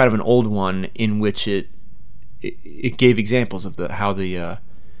 kind of an old one in which it gave examples of how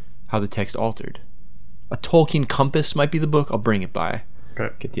the text altered. A Tolkien Compass might be the book. I'll bring it by.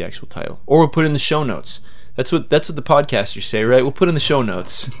 Okay. Get the actual title. Or we'll put it in the show notes. That's what the podcasters say, right? We'll put in the show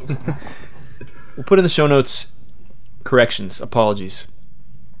notes. We'll put in the show notes corrections, apologies.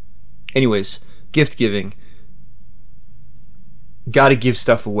 Anyways, gift giving. Gotta give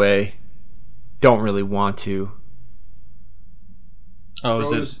stuff away. Don't really want to. Oh,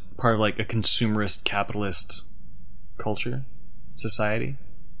 is it part of like a consumerist capitalist culture? Society?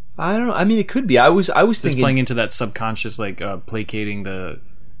 I don't know. I mean, it could be. I was Just thinking playing into that subconscious, like placating the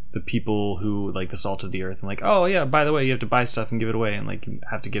people who like the salt of the earth, and like, oh yeah, by the way, you have to buy stuff and give it away, and like you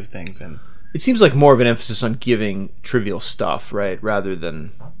have to give things. And it seems like more of an emphasis on giving trivial stuff, right, rather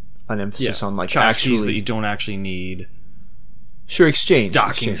than an emphasis on like tchotchkes actually that you don't actually need. Sure, exchange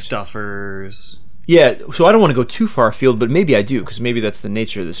Stocking stuffers. Yeah, so I don't want to go too far afield, but maybe I do because maybe that's the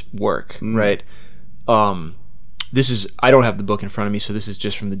nature of this work, right? This is, I don't have the book in front of me, so this is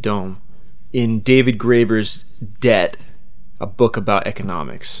just from the Dome. In David Graeber's Debt, a book about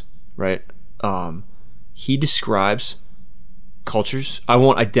economics, right? He describes cultures. I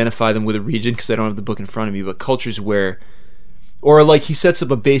won't identify them with a region because I don't have the book in front of me, but cultures where, or like he sets up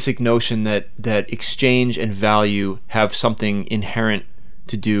a basic notion that exchange and value have something inherent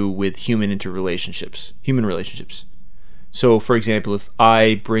to do with human relationships. So, for example, if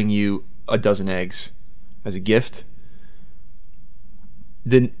I bring you a dozen eggs as a gift,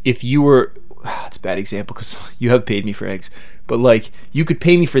 then if you were, it's a bad example because you have paid me for eggs, but like you could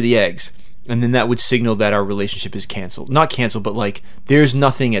pay me for the eggs and then that would signal that our relationship is canceled. Not canceled, but like there's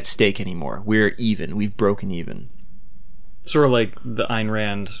nothing at stake anymore. We're even. We've broken even. Sort of like the Ayn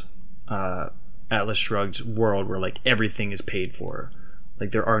Rand Atlas Shrugged world where like everything is paid for.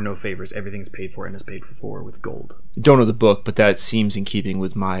 Like there are no favors. Everything's paid for and is paid for with gold. Don't know the book, but that seems in keeping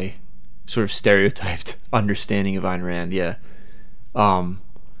with my sort of stereotyped understanding of Ayn Rand, yeah. The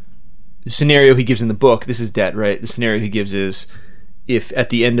scenario he gives in the book, this is Debt, right? The scenario he gives is if at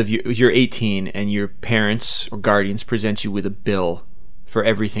the end of you're 18 and your parents or guardians present you with a bill for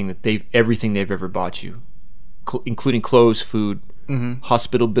everything they've ever bought you, including clothes, food,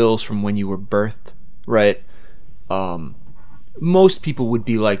 hospital bills from when you were birthed, right? Most people would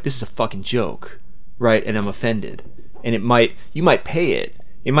be like, this is a fucking joke. right, and I'm offended, and you might pay it.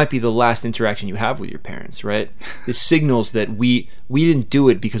 It might be the last interaction you have with your parents, right? It signals that we didn't do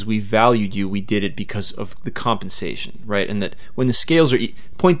it because we valued you. We did it because of the compensation, right? And that when the scales are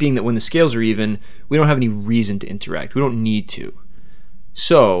point being that when the scales are even, we don't have any reason to interact. We don't need to.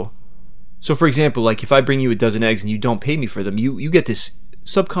 So for example, like if I bring you a dozen eggs and you don't pay me for them, you get this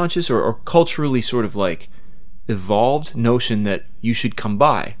subconscious or culturally sort of like evolved notion that you should come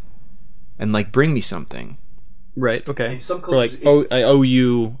by and like bring me something. Right. Okay. Some or like, oh, I owe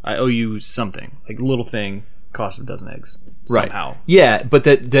you something. Like a little thing, cost of a dozen eggs. Somehow. Right. Yeah, but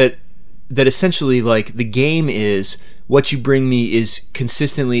that essentially like the game is what you bring me is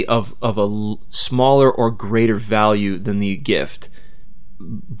consistently of a smaller or greater value than the gift,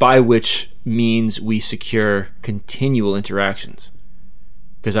 by which means we secure continual interactions.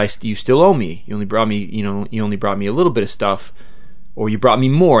 Because you still owe me. You only brought me a little bit of stuff. Or you brought me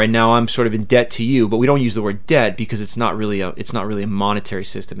more, and now I'm sort of in debt to you. But we don't use the word debt because it's not really a monetary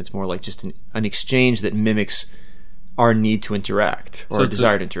system. It's more like just an exchange that mimics our need to interact or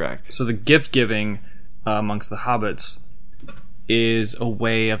desire to interact. So the gift giving amongst the hobbits is a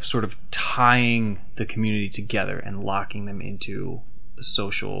way of sort of tying the community together and locking them into a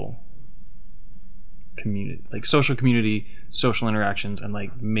social community, social interactions, and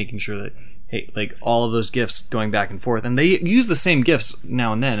like making sure that, hey, like all of those gifts going back and forth, and they use the same gifts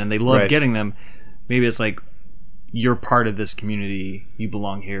now and then, and they love getting them. Maybe it's like, you're part of this community, you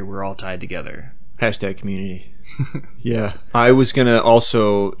belong here, we're all tied together. Hashtag community. Yeah. I was gonna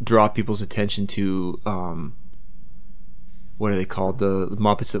also draw people's attention to what are they called? The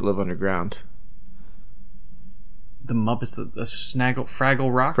Muppets that live underground. The Muppets,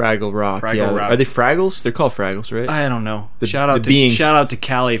 Fraggle Rock? Fraggle Rock, Fraggle yeah. Rock. Are they Fraggles? They're called Fraggles, right? I don't know. The shout out beings. to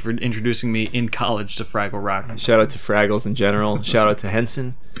Callie for introducing me in college to Fraggle Rock. Shout out to Fraggles in general. Shout out to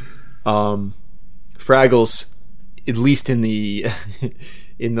Henson. Fraggles, at least in the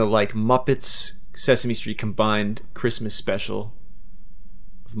like Muppets Sesame Street combined Christmas special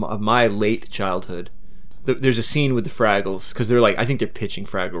of my late childhood. There's a scene with the Fraggles because they're like, I think they're pitching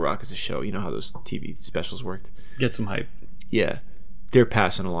Fraggle Rock as a show. You know how those TV specials worked. Get some hype. Yeah, they're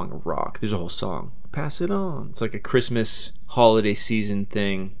passing along a rock. There's a whole song. Pass it on. It's like a Christmas holiday season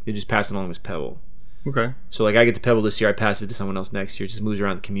thing. They're just passing along this pebble. Okay. So like I get the pebble this year, I pass it to someone else next year. It just moves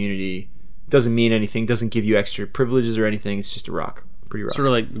around the community. Doesn't mean anything. Doesn't give you extra privileges or anything. It's just a rock. Pretty rock. Sort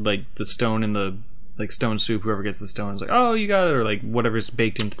of like the stone in the like stone soup. Whoever gets the stone is like, oh, you got it, or like whatever's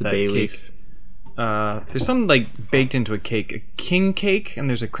baked into the that bay cake. leaf. There's something like baked into a cake, a king cake, and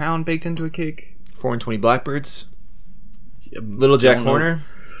there's a crown baked into a cake. 4 and 20 blackbirds. Little Jack Horner.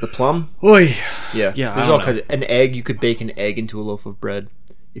 The plum. Oy. Yeah. Yeah. There's all kinds of an egg. You could bake an egg into a loaf of bread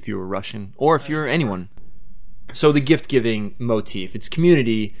if you were Russian or if you're anyone. So the gift giving motif. It's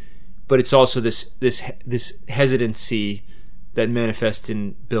community, but it's also this hesitancy that manifests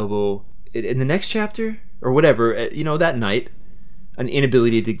in Bilbo in the next chapter or whatever. That night, an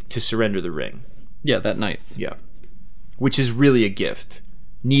inability to surrender the ring. Yeah, that night. Yeah. Which is really a gift.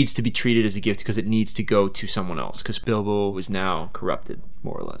 Needs to be treated as a gift because it needs to go to someone else. Because Bilbo is now corrupted,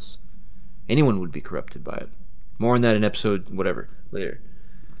 more or less. Anyone would be corrupted by it. More on that in episode whatever, later.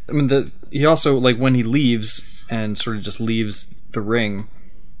 I mean, he also, like, when he leaves and sort of just leaves the ring,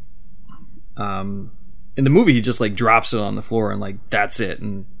 in the movie he just, like, drops it on the floor and, like, that's it.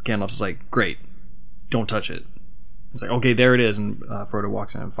 And Gandalf's like, great, don't touch it. It's like, okay, there it is. And Frodo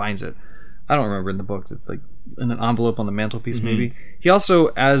walks in and finds it. I don't remember in the books. It's like in an envelope on the mantelpiece, maybe. He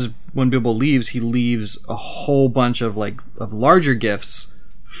also, when Bilbo leaves, he leaves a whole bunch of larger gifts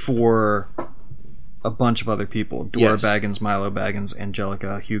for a bunch of other people. Dora Baggins, Milo Baggins,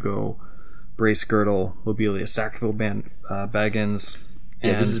 Angelica, Hugo, Brace Girdle, Lobelia, Sackville Baggins.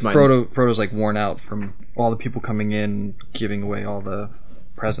 Yeah, and Frodo's like worn out from all the people coming in, giving away all the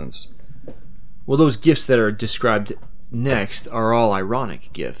presents. Well, those gifts that are described next are all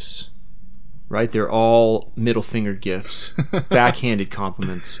ironic gifts. Right? They're all middle finger gifts, backhanded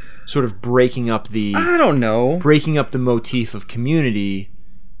compliments, sort of breaking up the motif of community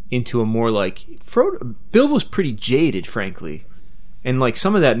into a more like Bilbo's pretty jaded, frankly, and like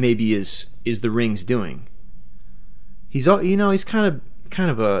some of that maybe is the ring's doing. He's he's kind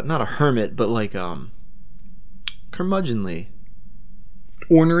of a not a hermit, but like curmudgeonly,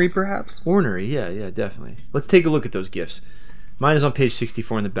 ornery, perhaps. Ornery, yeah, definitely. Let's take a look at those gifts. Mine is on page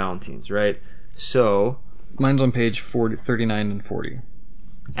 64 in the Ballantines, right? So mine's on page 39 and 40.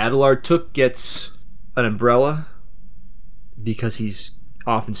 Adelar gets an umbrella because he's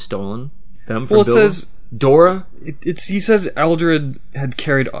often stolen them from Bilbo. Says Dora. He says Eldred had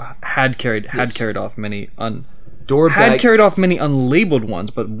carried off many Dora carried off many unlabeled ones,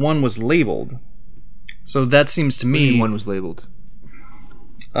 but one was labeled. So that seems to me... One was labeled.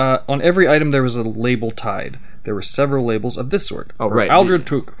 on every item there was a label tied. There were several labels of this sort. Oh, right. Aldred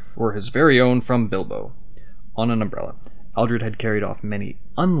took for his very own from Bilbo on an umbrella. Aldred had carried off many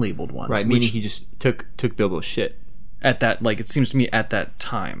unlabeled ones. Right, meaning he just took Bilbo's shit. At that, like, it seems to me at that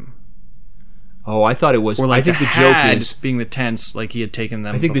time. Oh, I thought it was... Or like I think the had joke is... being the tense, like he had taken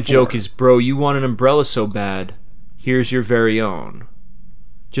them I think before. the joke is, bro, you want an umbrella so bad, here's your very own.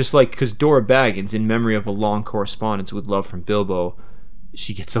 Just like, because Dora Baggins, in memory of a long correspondence with love from Bilbo,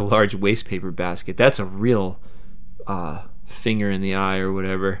 she gets a large wastepaper basket. That's a real finger in the eye or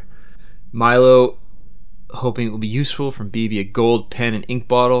whatever. Milo, hoping it will be useful, from BB a gold pen and ink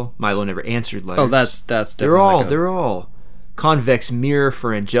bottle. Milo never answered letters. Oh, that's definitely... They're all. Convex mirror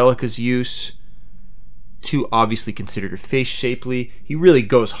for Angelica's use. 2 obviously considered her face shapely. He really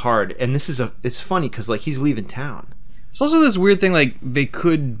goes hard, and it's funny because like he's leaving town. It's also this weird thing, like they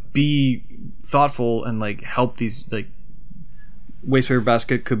could be thoughtful and like help these, like wastepaper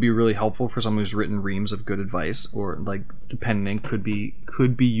basket could be really helpful for someone who's written reams of good advice, or like the pen and ink could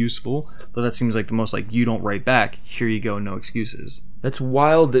be useful, but that seems like the most like, you don't write back, here you go, no excuses. That's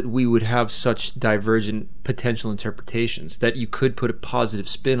wild that we would have such divergent potential interpretations, that you could put a positive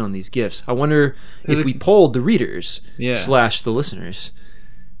spin on these gifts. I wonder if we polled the readers / the listeners,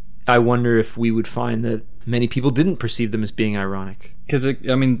 I wonder if we would find that many people didn't perceive them as being ironic. Because,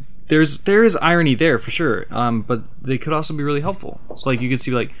 I mean, there is irony there for sure, but they could also be really helpful. So like you could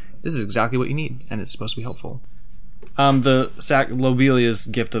see like, this is exactly what you need, and it's supposed to be helpful. The Lobelia's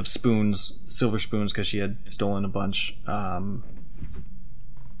gift of spoons, silver spoons, because she had stolen a bunch.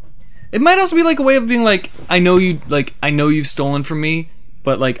 It might also be like a way of being like, I know you've stolen from me,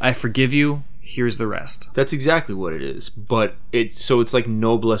 but like I forgive you. Here's the rest. That's exactly what it is. But it's like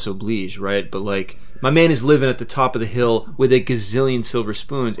noblesse oblige, right? But like, my man is living at the top of the hill with a gazillion silver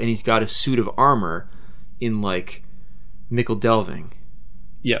spoons, and he's got a suit of armor in like Mickle Delving.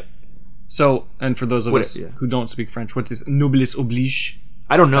 Yep. So, and for those of us who don't speak French, what is noblesse oblige?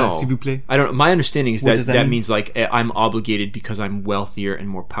 I don't know. S'il vous plaît. I don't. My understanding is that mean? means like I'm obligated because I'm wealthier and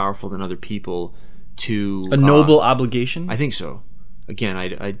more powerful than other people to a noble obligation. I think so. Again,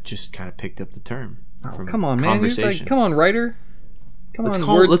 I just kind of picked up the term from come on, man! conversation. Like, come on, writer. Come on,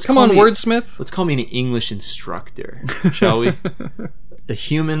 wordsmith. Let's call me an English instructor, shall we? A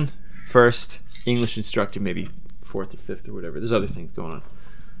human first, English instructor maybe 4th or 5th or whatever. There's other things going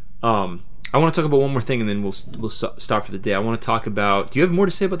on. I want to talk about one more thing, and then we'll stop for the day. I want to talk about... Do you have more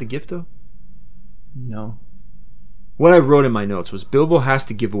to say about the gift, though? No. What I wrote in my notes was Bilbo has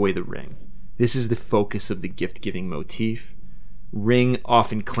to give away the ring. This is the focus of the gift-giving motif. Ring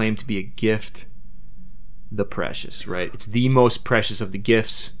often claimed to be a gift. The precious, right? It's the most precious of the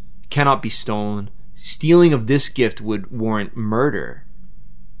gifts. Cannot be stolen. Stealing of this gift would warrant murder.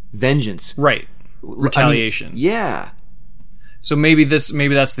 Vengeance. Right. Retaliation. I mean, yeah. So maybe that's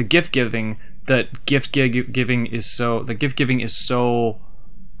the gift giving. That gift giving is so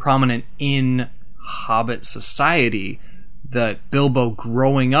prominent in Hobbit society that Bilbo,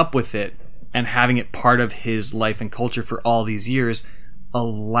 growing up with it and having it part of his life and culture for all these years,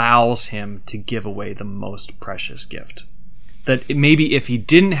 allows him to give away the most precious gift. That maybe if he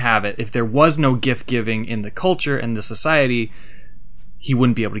didn't have it, if there was no gift giving in the culture and the society, he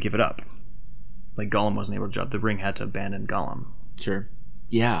wouldn't be able to give it up. Like Gollum wasn't able to. The ring had to abandon Gollum. Sure.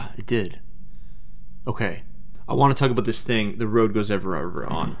 Yeah, it did. Okay. I want to talk about this thing, The Road Goes Ever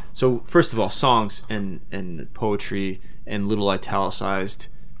On. So, first of all, songs and poetry and little italicized,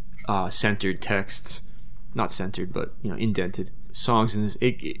 centered texts. Not centered, but, indented. Songs in this...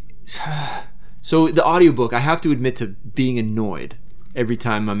 So, the audiobook, I have to admit to being annoyed every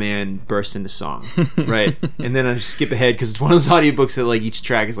time my man bursts into song, right? And then I just skip ahead because it's one of those audiobooks that, like, each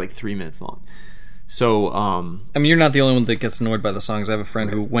track is, like, 3 minutes long. So, I mean, you're not the only one that gets annoyed by the songs. I have a friend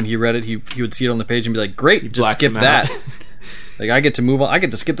who, when he read it, he would see it on the page and be like, "Great, just skip that." Like, I get to move on. I get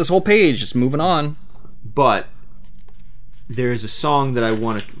to skip this whole page, just moving on. But there is a song that I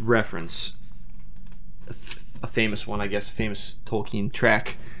want to reference, a famous one, I guess, a famous Tolkien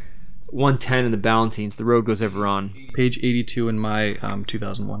track, 110 in the Ballantines. The Road Goes Ever On. Page 82 in my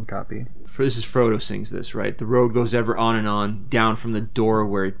 2001 copy. This is Frodo sings this, right? The road goes ever on and on, down from the door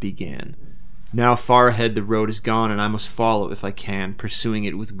where it began. Now far ahead the road is gone, and I must follow if I can, pursuing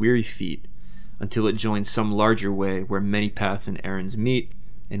it with weary feet, until it joins some larger way where many paths and errands meet,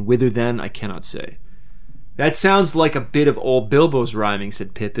 and whither then I cannot say. That sounds like a bit of old Bilbo's rhyming,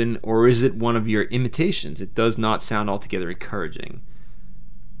 said Pippin, or is it one of your imitations? It does not sound altogether encouraging.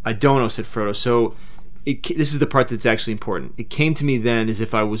 I don't know, said Frodo. So, this is the part that's actually important. It came to me then as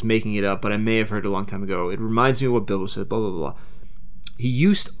if I was making it up, but I may have heard it a long time ago. It reminds me of what Bilbo said, blah, blah, blah. He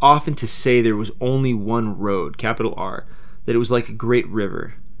used often to say there was only one road, capital R, that it was like a great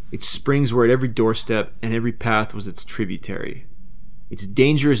river. Its springs were at every doorstep, and every path was its tributary. It's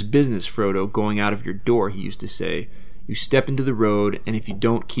dangerous business, Frodo, going out of your door, he used to say. You step into the road, and if you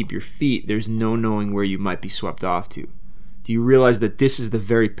don't keep your feet, there's no knowing where you might be swept off to. Do you realize that this is the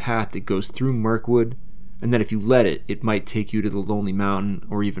very path that goes through Mirkwood, and that if you let it, it might take you to the Lonely Mountain,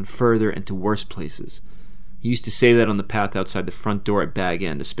 or even further and to worse places? He used to say that on the path outside the front door at Bag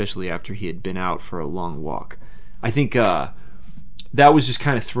End, especially after he had been out for a long walk. I think that was just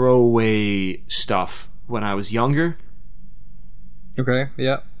kind of throwaway stuff when I was younger. Okay,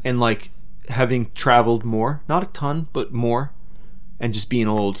 yeah. And like having traveled more, not a ton, but more, and just being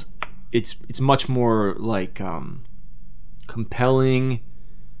old, it's much more like compelling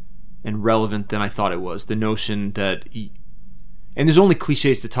and relevant than I thought it was. The notion that, and there's only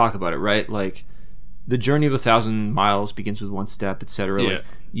cliches to talk about it, right? Like the journey of 1,000 miles begins with one step, etc. Yeah.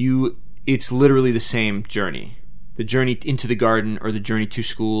 Like it's literally the same journey. The journey into the garden, or the journey to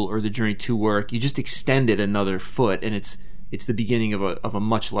school, or the journey to work. You just extend it another foot, and it's the beginning of a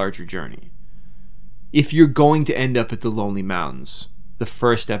much larger journey. If you're going to end up at the Lonely Mountains, the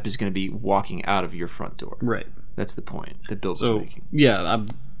first step is going to be walking out of your front door. Right. That's the point that Bill was making. Yeah,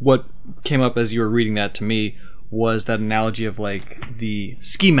 what came up as you were reading that to me was that analogy of like the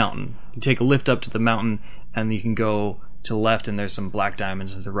ski mountain. You take a lift up to the mountain, and you can go to the left, and there's some black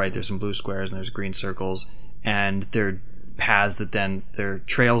diamonds, and to the right there's some blue squares, and there's green circles, and they're paths that then they're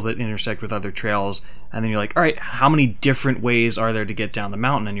trails that intersect with other trails, and then you're like, all right, how many different ways are there to get down the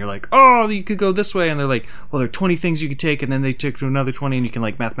mountain? And you're like, oh, you could go this way, and they're like, well, there are 20 things you could take, and then they take to another 20, and you can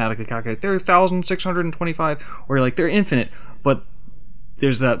like mathematically calculate there are 1,625, or you're like, they're infinite. But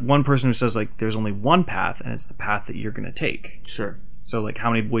there's that one person who says like there's only one path, and it's the path that you're going to take. Sure. So like, how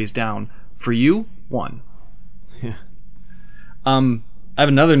many ways down? For you, one. Yeah. I have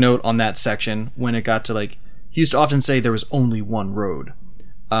another note on that section when it got to like, he used to often say there was only one road.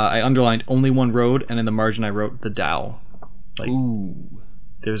 I underlined only one road, and in the margin I wrote the Tao. Like, Ooh.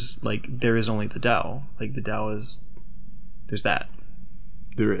 there is only the Tao. Like the Tao is, there's that.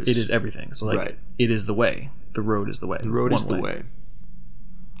 There is. It is everything. So like, Right. It is the way. The road is the way. The road One is the way.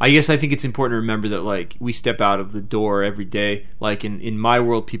 I think it's important to remember that like we step out of the door every day. Like in my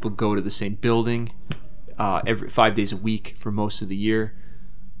world, people go to the same building every 5 days a week for most of the year.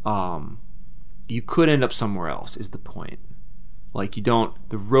 You could end up somewhere else is the point. Like the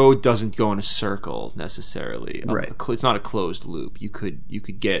road doesn't go in a circle necessarily. Right. It's not a closed loop. You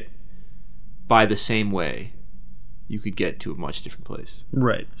could get by the same way. You could get to a much different place.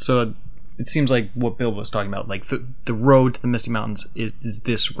 Right. So it seems like what Bill was talking about, like the road to the Misty Mountains is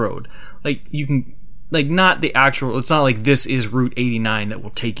this road. Like you can, like not the actual. It's not like this is Route 89 that will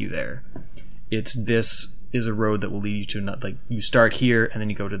take you there. This is a road that will lead you to not like you start here and then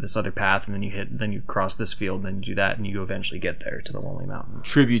you go to this other path and then you cross this field and then you do that and you eventually get there to the Lonely Mountain.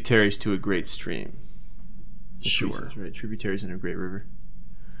 Tributaries to a great stream. That's Sure. what he says, right? Tributaries in a great river.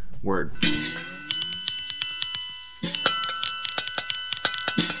 Word.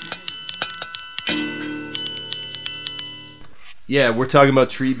 Yeah, we're talking about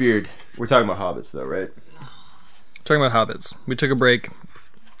Treebeard. We're talking about hobbits, though, right? Talking about hobbits. We took a break.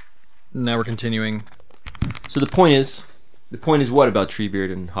 Now we're continuing. So the point is what about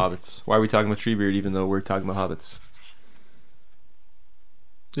Treebeard and hobbits? Why are we talking about Treebeard even though we're talking about hobbits?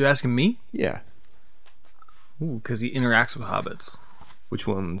 You're asking me? Yeah. Ooh, because he interacts with hobbits. Which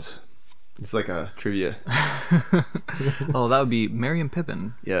ones? It's like a trivia. Oh, that would be Merry and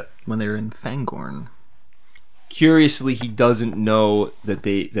Pippin. Yeah. When they were in Fangorn. Curiously, he doesn't know that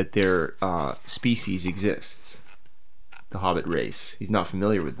their species exists. The Hobbit race. He's not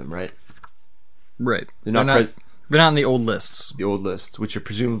familiar with them, right? Right. They're They're not not in the old lists. the old lists, which are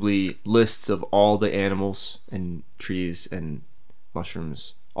presumably lists of all the animals and trees and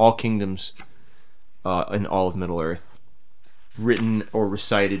mushrooms, all kingdoms, in all of Middle Earth, written or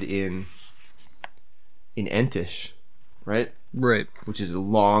recited in Entish, right? Right. Which is a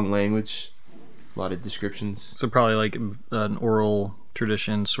long language, a lot of descriptions. So probably like an oral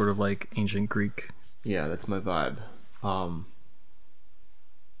tradition, sort of like ancient Greek. Yeah, that's my vibe. So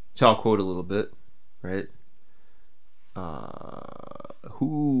I'll quote a little bit, right? I'll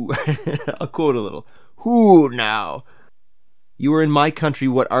quote a little. Who now? You are in my country,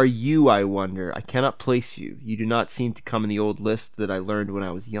 what are you, I wonder? I cannot place you. You do not seem to come in the old list that I learned when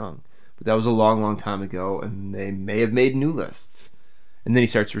I was young. But that was a long, long time ago, and they may have made new lists. And then he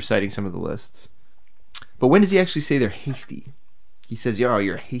starts reciting some of the lists. But when does he actually say they're hasty? He says, "Yo,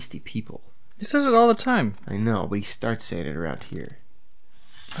 you're a hasty people." He says it all the time. I know, but he starts saying it around here.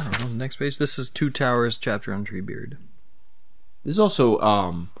 I don't know. Next page. This is Two Towers, chapter on Treebeard. There's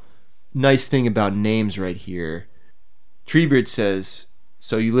also nice thing about names right here. Treebeard says,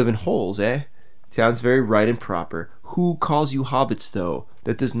 "So you live in holes, eh? Sounds very right and proper. Who calls you hobbits, though?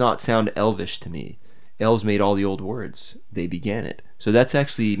 That does not sound elvish to me. Elves made all the old words. They began it." So that's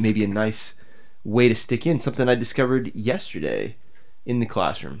actually maybe a nice way to stick in something I discovered yesterday in the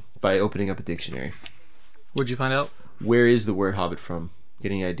classroom by opening up a dictionary. What'd you find out? Where is the word hobbit from?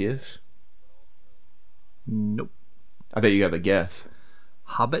 Get any ideas? Nope. I bet you have a guess.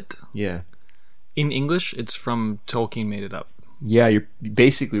 Hobbit? Yeah. In English, it's from Tolkien made it up Yeah, you're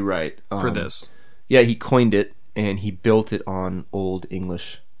basically right. for this. Yeah, he coined it, and he built it on Old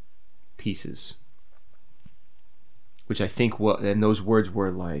English pieces. Which I think and those words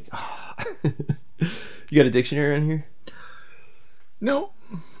were like... You got a dictionary on here? No.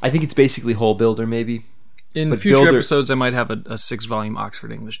 I think it's basically whole builder, maybe. In But future builder- episodes, I might have a 6-volume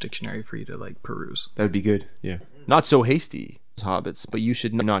Oxford English dictionary for you to like peruse. That would be good, yeah. Not so hasty, hobbits, but you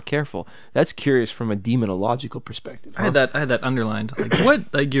should not careful. That's curious from a demonological perspective. I had that underlined. Like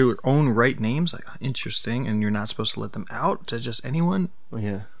what? Like your own right names? Like interesting, and you're not supposed to let them out to just anyone. Oh,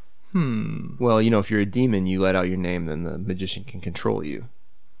 yeah. Well, if you're a demon, you let out your name, then the magician can control you.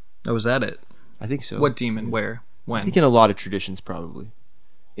 Oh, was that it? I think so. What demon? Where? I When? think in a lot of traditions, probably.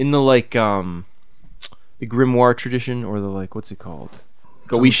 In the the grimoire tradition, or the what's it called?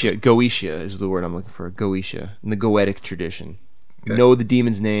 Goetia is the word I'm looking for. Goetia. In the Goetic tradition. Okay. Know the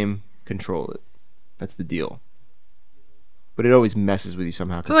demon's name, control it. That's the deal. But it always messes with you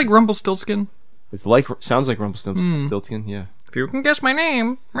somehow. Is it like Rumpelstiltskin? Sounds like Rumpelstiltskin, yeah. If you can guess my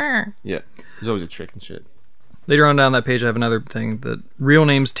name. Meh. Yeah. There's always a trick and shit. Later on down that page, I have another thing that real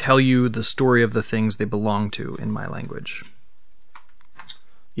names tell you the story of the things they belong to in my language.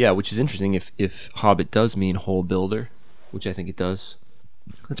 Yeah, which is interesting if Hobbit does mean whole builder, which I think it does.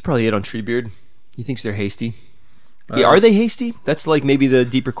 That's probably it on Treebeard. He thinks they're hasty. Yeah, are they hasty? That's maybe the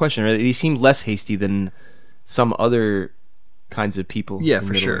deeper question. Right? They seem less hasty than some other kinds of people. Yeah, in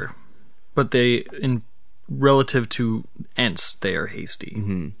for Middle-earth. sure. But in relative to Ents, they are hasty.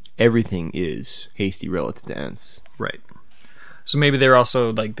 Mm-hmm. Everything is hasty relative to Ents. Right. So maybe they're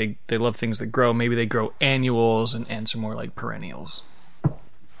also they love things that grow. Maybe they grow annuals, and Ents are more like perennials.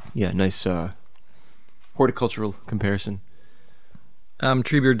 Yeah, nice horticultural comparison.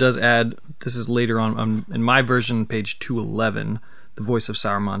 Treebeard does add, this is later on in my version, page 211, the Voice of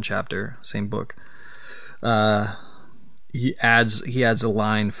Saruman chapter, same book. He adds a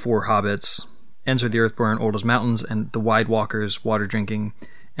line for hobbits: "Ents are the earthborn, old as mountains, and the wide walkers, water drinking,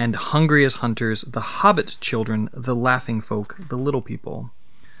 and hungry as hunters, the hobbit children, the laughing folk, the little people."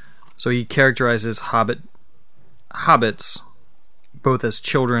 So he characterizes hobbits both as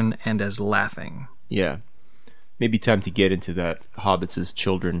children and as laughing. Yeah. Maybe time to get into that hobbits as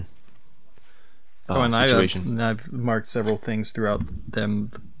children situation. I've marked several things throughout the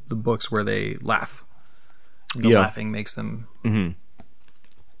books where they laugh. The Yeah. laughing makes them,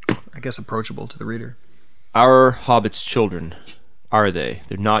 I guess, approachable to the reader. Our hobbits children, are they?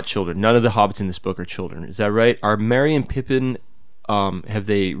 They're not children. None of the hobbits in this book are children. Is that right? Are Merry and Pippin, have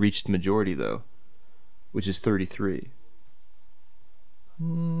they reached majority, though? Which is 33.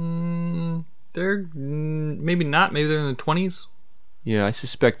 They're maybe not. Maybe they're in the 20s. Yeah, I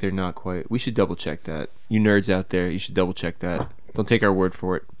suspect they're not quite. We should double check that. You nerds out there, you should double check that. Don't take our word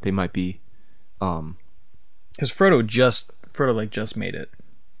for it. They might be. Because Frodo just made it.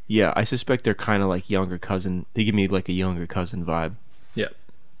 Yeah, I suspect they're kind of like younger cousin. They give me like a younger cousin vibe. Yeah.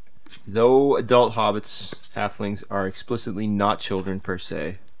 Though adult hobbits, halflings, are explicitly not children per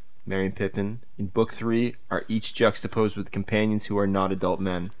se, Merry and Pippin, in Book 3, are each juxtaposed with companions who are not adult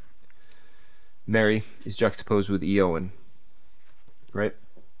men. Merry is juxtaposed with Eowyn. Right?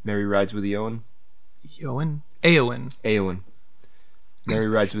 Merry rides with Eowyn? Eowyn? Eowyn. Merry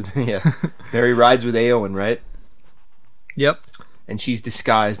rides with Merry rides with Eowyn, right? Yep. And she's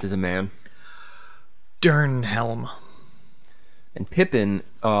disguised as a man. Durnhelm. And Pippin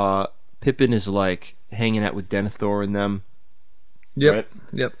is like hanging out with Denethor and them. Yep. Right?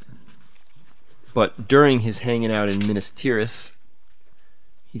 Yep. But during his hanging out in Minas Tirith,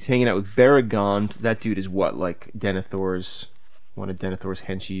 he's hanging out with Baragond. That dude is what, like one of Denethor's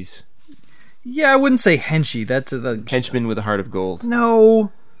henchies? Yeah, I wouldn't say henchy. That's a Henchman with a heart of gold.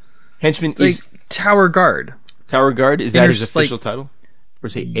 no. Henchman Like is Tower Guard. Tower Guard. Is that his Like- official title? Or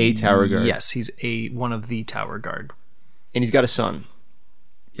say a Tower Guard? Yes, he's one of the Tower Guard. And he's got a son.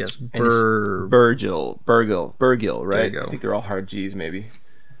 Yes, And it's Burgil, right? There you go. I think they're all hard G's, maybe.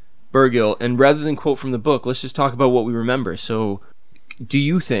 Burgil. And rather than quote from the book, let's just talk about what we remember. So, do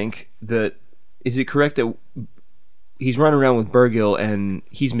you think that, is it correct that he's running around with Burgil and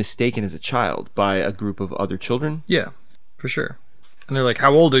he's mistaken as a child by a group of other children? Yeah, For sure. And they're like,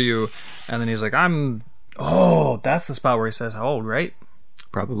 how old are you? And then he's like, that's the spot where he says how old, right?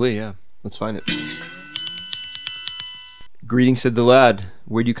 Probably, yeah. Let's find it. Greetings, said the lad.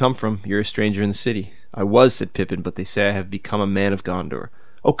 Where do you come from? You're a stranger in the city. I was, said Pippin, but they say I have become a man of Gondor.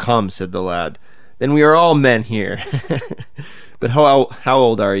 Oh, come, said the lad. Then we are all men here. But how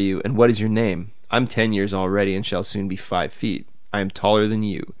old are you, and what is your name? I'm 10 years already, and shall soon be 5 feet. I am taller than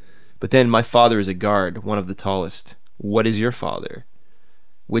you. But then my father is a guard, one of the tallest. What is your father?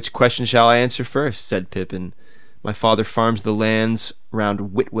 Which question shall I answer first? Said Pippin. My father farms the lands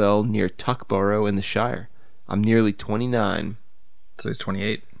round Whitwell near Tuckborough in the Shire. I'm nearly 29. So he's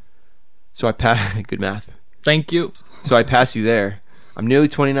 28. So I pass... Good math. Thank you. So I pass you there. I'm nearly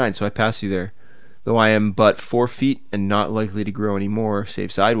 29, so I pass you there. Though I am but 4 feet and not likely to grow any more,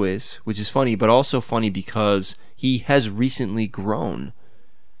 save sideways, which is funny, but also funny because he has recently grown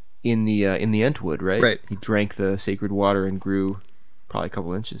in the Entwood, right? Right. He drank the sacred water and grew probably a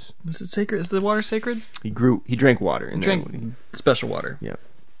couple inches. Is it sacred? Is the water sacred? He drank water in He the drank Entwood. special water. Yeah.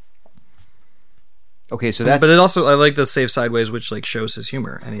 Okay, so that's... But it also, I like the save sideways, which like shows his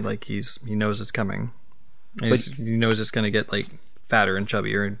humor, and he knows it's coming. And he knows it's going to get like fatter and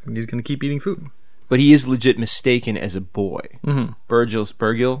chubbier, and he's going to keep eating food. But he is legit mistaken as a boy. Mm-hmm.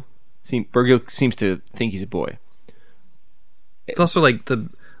 Birgil seems to think he's a boy. It's also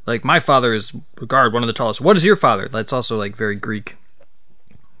like my father is a guard, one of the tallest. What is your father? That's also like very Greek,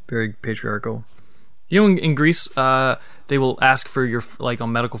 very patriarchal. You know, in Greece, they will ask for your like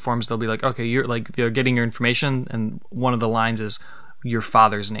on medical forms. They'll be like, okay, you're getting your information, and one of the lines is your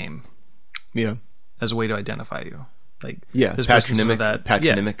father's name. Yeah, as a way to identify you. Like this patronymic.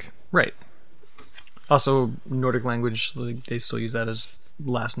 Patronymic. Yeah, right. Also, Nordic language, like, they still use that as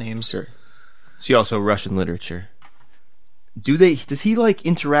last names. Sure. See, also Russian literature. Does he like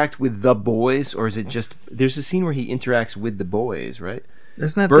interact with the boys, or is it just there's a scene where he interacts with the boys, right?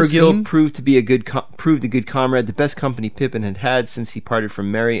 Isn't that the scene? proved a good comrade, the best company Pippin had had since he parted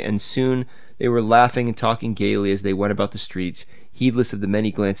from Merry, and soon they were laughing and talking gaily as they went about the streets, heedless of the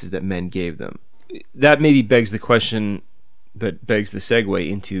many glances that men gave them. That maybe begs the question that begs the segue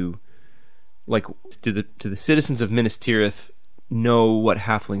into, like, do the citizens of Minas Tirith know what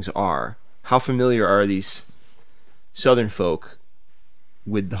halflings are? How familiar are these southern folk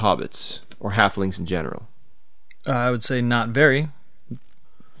with the hobbits, or halflings in general? I would say not very.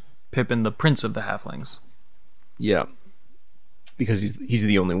 Pippin, the prince of the halflings. Yeah, because he's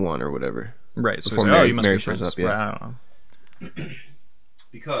the only one, or whatever. Right. So before Mary, Mary be shows prince. up, yeah. Right, I don't know.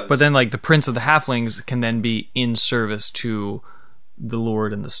 Because, but then, like, the prince of the halflings can then be in service to the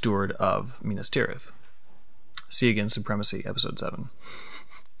lord and the steward of Minas Tirith. See Again Supremacy, episode 7.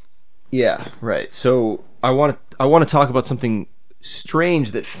 Yeah, right. So I want to talk about something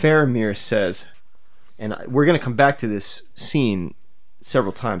strange that Faramir says, and we're going to come back to this scene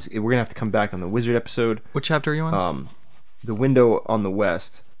several times. We're going to have to come back on the wizard episode. What chapter are you on? The Window on the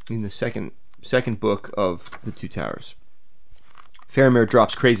West, in the second book of the Two Towers. Faramir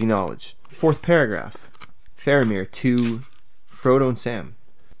drops crazy knowledge. 4th paragraph. Faramir to Frodo and Sam.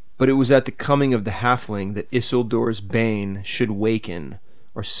 But it was at the coming of the halfling that Isildur's bane should waken,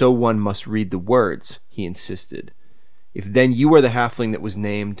 or so one must read the words, he insisted. If then you are the halfling that was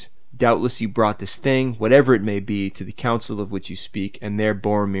named, doubtless you brought this thing, whatever it may be, to the council of which you speak, and there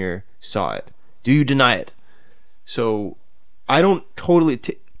Boromir saw it. Do you deny it? So, I don't totally...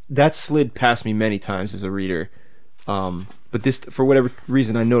 that slid past me many times as a reader. But this, for whatever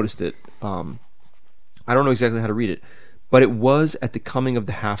reason, I noticed it. I don't know exactly how to read it. But it was at the coming of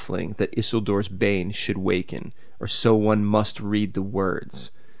the halfling that Isildur's bane should waken, or so one must read the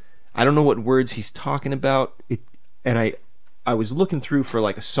words. I don't know what words he's talking about. And I was looking through for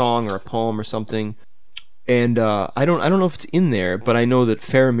like a song or a poem or something, and I don't know if it's in there, but I know that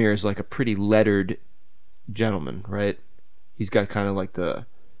Faramir is like a pretty lettered gentleman, right? He's got kind of like the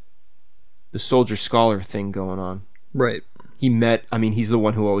soldier scholar thing going on. Right. He's the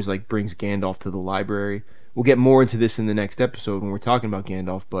one who always like brings Gandalf to the library. We'll get more into this in the next episode when we're talking about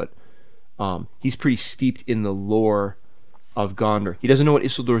Gandalf, but he's pretty steeped in the lore of Gondor. He doesn't know what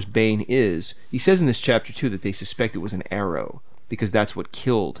Isildur's bane is. He says in this chapter too that they suspect it was an arrow, because that's what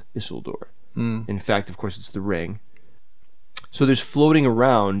killed Isildur. In fact, of course, it's the ring. So there's floating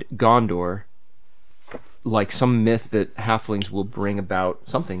around Gondor like some myth that halflings will bring about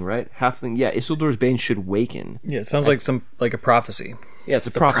something, right? Isildur's bane should waken. Yeah, it sounds like a prophecy. Yeah, it's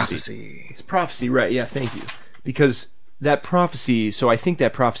a prophecy. It's a prophecy, right? Yeah, thank you. Because that prophecy, so I think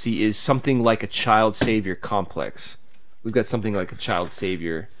that prophecy is something like a child savior complex. We've got something like a child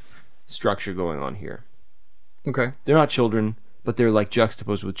savior structure going on here. Okay. They're not children, but they're like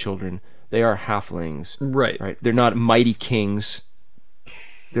juxtaposed with children. They are halflings. Right. Right. They're not mighty kings.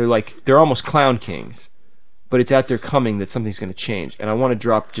 They're almost clown kings. But it's at their coming that something's going to change. And I want to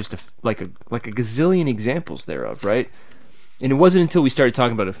drop just like a gazillion examples thereof, right? And it wasn't until we started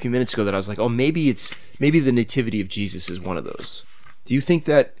talking about it a few minutes ago that I was like, oh, maybe the nativity of Jesus is one of those. Do you think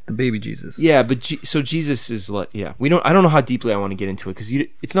that The baby Jesus. Yeah, but so Jesus is like, yeah. I don't know how deeply I want to get into it because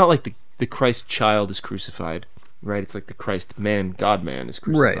it's not like the Christ child is crucified, right? It's like the Christ man, God man is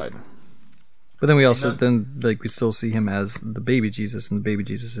crucified. Right. But then we also we still see him as the baby Jesus, and the baby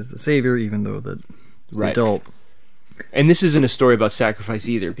Jesus is the savior, even though the adult. And this isn't a story about sacrifice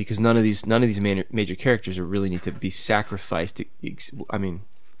either, because none of these major characters really need to be sacrificed. I mean,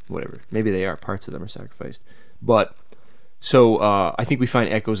 whatever. Maybe they are. Parts of them are sacrificed. But so I think we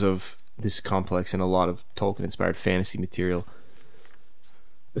find echoes of this complex in a lot of Tolkien-inspired fantasy material,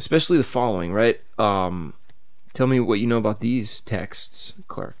 especially the following. Right? Tell me what you know about these texts,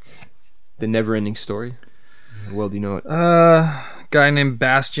 Clark. The Never-Ending Story. How well do you know it? Guy named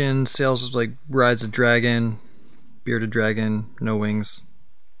Bastian sails rides a dragon, bearded dragon, no wings.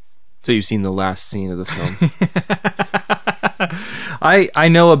 So you've seen the last scene of the film. I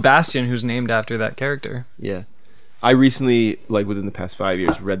know a Bastian who's named after that character. Yeah. I recently, within the past 5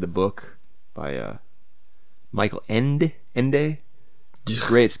 years, read the book by Michael Ende. It's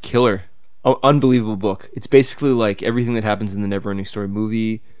great. It's killer. Oh, unbelievable book. It's basically like everything that happens in the Never-Ending Story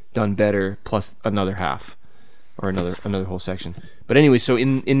movie done better, plus another half. Or another whole section. But anyway, so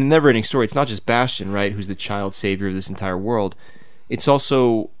in the Never-Ending Story, it's not just Bastian, right, who's the child savior of this entire world. It's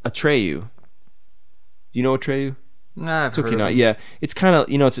also Atreyu. Do you know Atreyu? Nah, it's okay, not yeah. It's kind of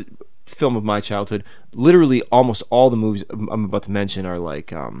it's a film of my childhood. Literally, almost all the movies I'm about to mention are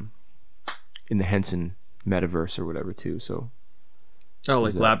in the Henson metaverse or whatever too. So,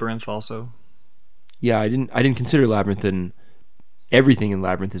 Labyrinth also. Yeah, I didn't consider Labyrinth, and everything in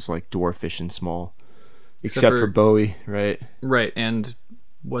Labyrinth is dwarfish and small. Except for Bowie, right? Right, and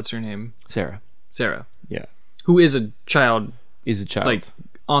what's her name? Sarah. Yeah. Who is a child. Is a child.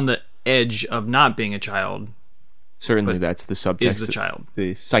 On the edge of not being a child. Certainly that's the subtext. Is the child.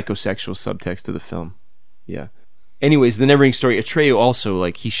 The psychosexual subtext of the film. Yeah. Anyways, the Never-Ending Story, Atreyu also,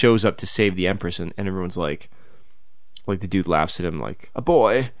 he shows up to save the Empress, and everyone's like the dude laughs at him a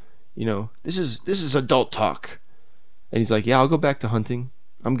boy, this is adult talk. And he's like, yeah, I'll go back to hunting.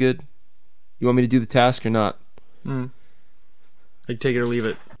 I'm good. You want me to do the task or not? Take it or leave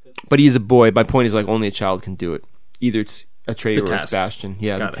it. But he is a boy. My point is only a child can do it. Either it's Atreyu or it's Bastian.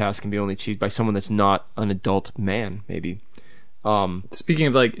 Yeah, the task can be only achieved by someone that's not an adult man, maybe. Speaking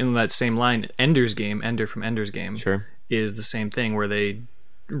of in that same line, Ender from Ender's Game sure. is the same thing where they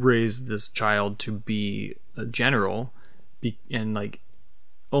raise this child to be a general and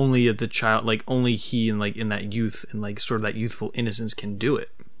only the child only he and in that youth and sort of that youthful innocence can do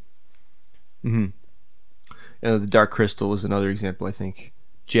it. Mm-hmm. The Dark Crystal was another example, I think.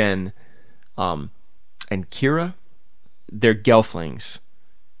 Jen and Kira, they're Gelflings,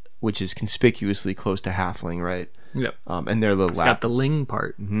 which is conspicuously close to halfling, right? Yep. And they're it's got the ling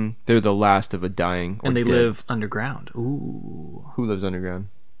part. Mm-hmm. They're the last of a dying. And they live underground. Ooh. Who lives underground?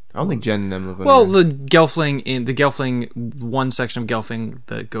 I don't think Jen and them live underground. Well, the Gelfling, one section of Gelfling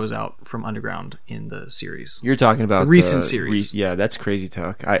that goes out from underground in the series. You're talking about the recent series. Yeah, that's crazy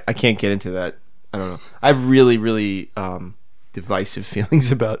talk. I can't get into that. I don't know. I have really, really divisive feelings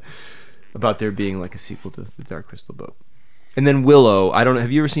about there being a sequel to the Dark Crystal book. And then Willow. I don't know.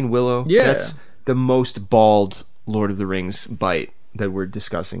 Have you ever seen Willow? Yeah. That's the most bald Lord of the Rings bite that we're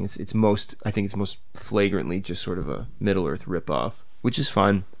discussing. It's most flagrantly just sort of a Middle-earth ripoff, which is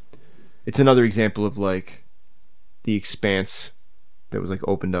fine. It's another example of the expanse that was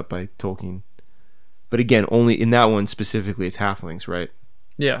opened up by Tolkien. But again, only in that one specifically, it's halflings, right?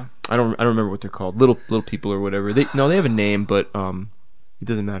 Yeah. I don't remember what they're called. Little people or whatever. They have a name, but it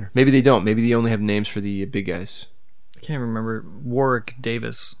doesn't matter. Maybe they don't. Maybe they only have names for the big guys. I can't remember. Warwick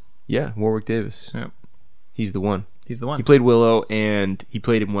Davis. Yeah, Warwick Davis. Yep. He's the one. He played Willow, and he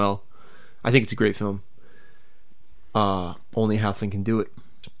played him well. I think it's a great film. Only a halfling can do it.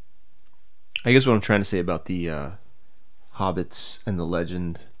 I guess what I'm trying to say about the Hobbits and the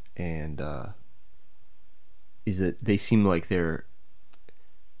legend and is that they seem like they're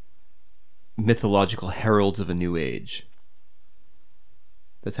mythological heralds of a new age.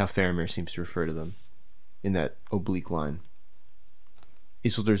 That's how Faramir seems to refer to them in that oblique line.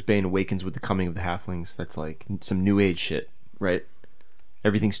 Isildur's Bane awakens with the coming of the halflings. That's some new age shit, right?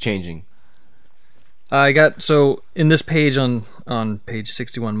 Everything's changing. I got in this page on page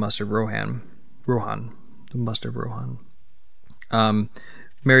 61, Muster of Rohan, the Muster of Rohan.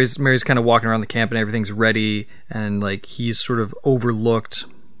 Mary's kind of walking around the camp and everything's ready, and he's sort of overlooked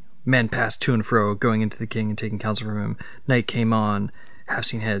Men passed to and fro, going into the king and taking counsel from him. Night came on,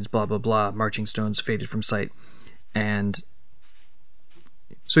 half-seen heads, blah, blah, blah. Marching stones faded from sight. And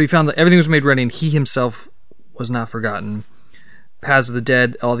so he found that everything was made ready, and he himself was not forgotten. Paths of the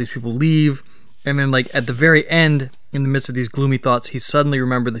dead, all these people leave. And then, like, at the very end, in the midst of these gloomy thoughts, he suddenly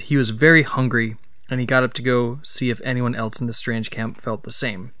remembered that he was very hungry, and he got up to go see if anyone else in the strange camp felt the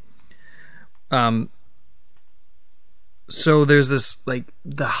same. So there's this, like,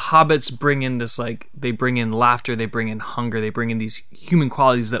 the hobbits bring in this, like, they bring in laughter, they bring in hunger, they bring in these human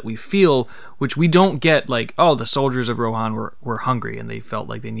qualities that we feel, which we don't get, like, oh, the soldiers of Rohan were hungry and they felt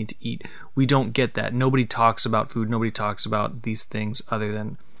like they need to eat. We don't get that. Nobody talks about food, nobody talks about these things other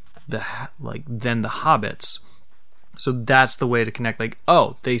than the hobbits. So that's the way to connect, like,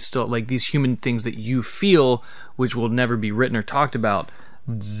 oh, they still, like, these human things that you feel, which will never be written or talked about,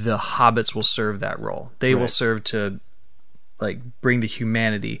 the hobbits will serve that role. They will serve to, like, bring the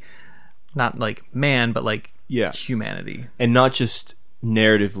humanity, not like man, but like humanity, and not just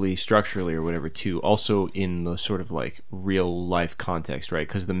narratively, structurally, or whatever. Too, also in the sort of like real life context, right?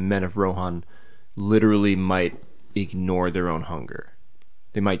 Because the men of Rohan literally might ignore their own hunger.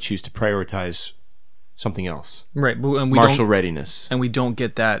 They might choose to prioritize something else, right? And we martial readiness, and we don't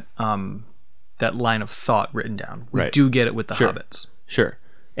get that that line of thought written down. We do get it with the hobbits, sure.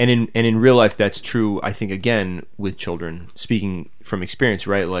 And in real life, that's true, I think, again, with children, speaking from experience,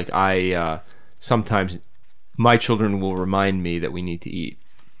 right? Like, sometimes my children will remind me that we need to eat.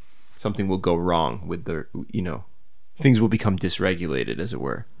 Something will go wrong with things will become dysregulated, as it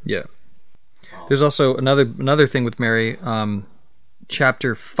were. Yeah. There's also another thing with Merry,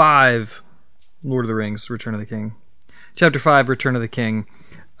 Chapter 5, Lord of the Rings, Return of the King. Chapter 5, Return of the King,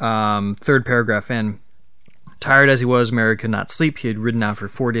 third paragraph in. Tired as he was, Merry could not sleep. He had ridden out for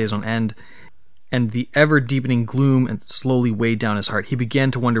 4 days on end, and the ever-deepening gloom and slowly weighed down his heart. He began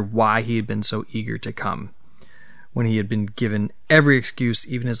to wonder why he had been so eager to come, when he had been given every excuse,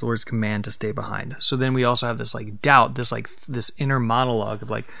 even his Lord's command to stay behind. So then we also have this, like, doubt, this inner monologue of,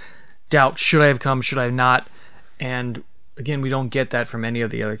 like, doubt, should I have come, should I have not? And again, we don't get that from any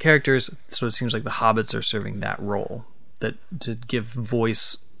of the other characters, so it seems like the hobbits are serving that role, that to give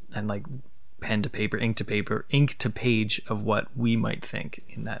voice and, like, pen to paper, ink to page of what we might think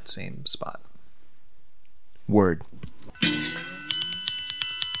in that same spot. Word.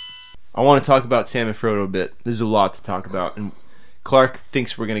 I want to talk about Sam and Frodo a bit. There's a lot to talk about, and Clark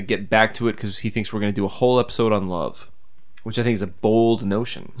thinks we're going to get back to it because he thinks we're going to do a whole episode on love, which I think is a bold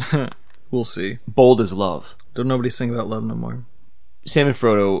notion. We'll see. Bold as love. Don't nobody sing about love no more. Sam and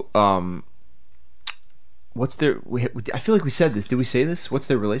Frodo, what's their... I feel like we said this. Did we say this? What's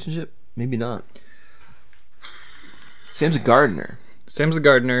their relationship? Maybe not. Sam's a gardener. Sam's the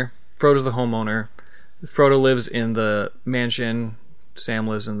gardener. Frodo's the homeowner. Frodo lives in the mansion. Sam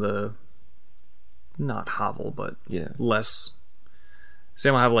lives in the... not hovel, but less...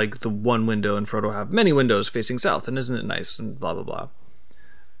 Sam will have, like, the one window, and Frodo will have many windows facing south, and isn't it nice, and blah, blah, blah.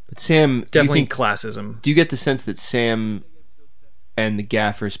 But Sam... Definitely classism. Do you get the sense that Sam and the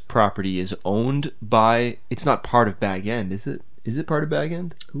Gaffer's property is owned by... It's not part of Bag End, is it? Is it part of Bag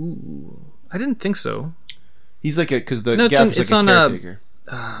End? Ooh, I didn't think so. He's like a... Because the Gaffer's like a caretaker.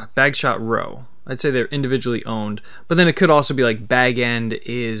 Bagshot Row. I'd say they're individually owned. But then it could also be like Bag End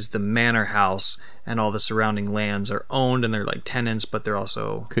is the manor house, and all the surrounding lands are owned, and they're like tenants, but they're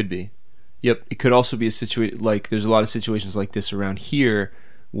also... Could be. Yep. It could also be a situation... Like, there's a lot of situations like this around here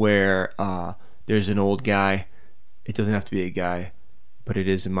where there's an old guy. It doesn't have to be a guy, but it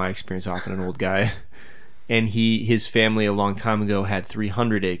is, in my experience, often an old guy. And his family a long time ago had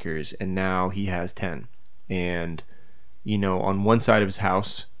 300 acres, and now he has 10. And, on one side of his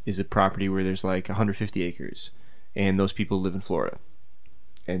house is a property where there's like 150 acres, and those people live in Florida.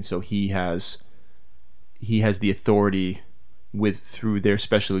 And so he has the authority through their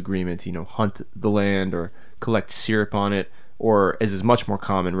special agreement, hunt the land or collect syrup on it, or, as is much more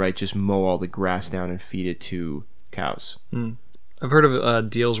common, right, just mow all the grass down and feed it to cows. I've heard of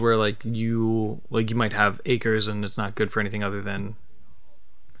deals where you might have acres and it's not good for anything other than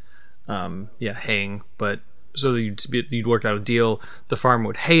haying, but so you'd work out a deal. The farm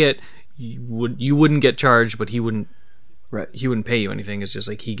would hay it. You wouldn't get charged, but he wouldn't pay you anything. It's just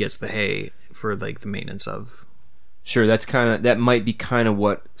like he gets the hay for like the maintenance of. Sure, that might be kind of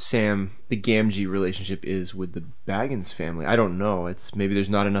what Sam the Gamgee relationship is with the Baggins family. I don't know. Maybe there's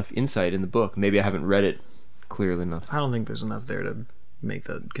not enough insight in the book. Maybe I haven't read it clearly enough. I don't think there's enough there to make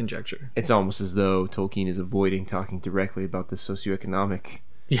that conjecture. It's almost as though Tolkien is avoiding talking directly about the socioeconomic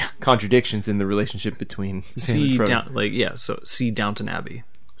contradictions in the relationship between Sam and Frodo. So see Downton Abbey.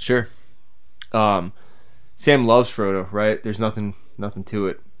 Sure. Sam loves Frodo, right? There's nothing to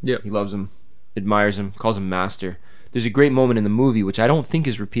it. Yep. He loves him, admires him, calls him master. There's a great moment in the movie, which I don't think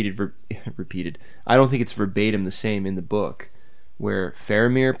is repeated. I don't think it's verbatim the same in the book, where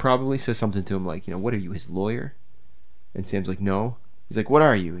Faramir probably says something to him like, what are you, his lawyer? And Sam's like, no. He's like, what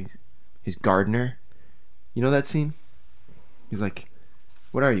are you? He's his gardener. You know that scene? He's like,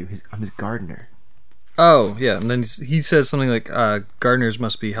 what are you? I'm his gardener. Oh, yeah. And then he says something like, gardeners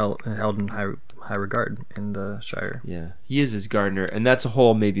must be held in high regard in the Shire. Yeah. He is his gardener, and that's a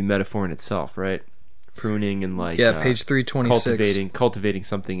whole maybe metaphor in itself, right? Pruning and page 326. Cultivating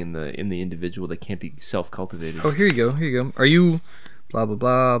something in the individual that can't be self-cultivated. Oh, here you go. Are you blah blah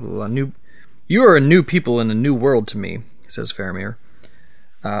blah blah blah you are a new people in a new world to me, says Faramir.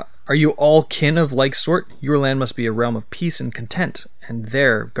 Are you all kin of like sort? Your land must be a realm of peace and content, and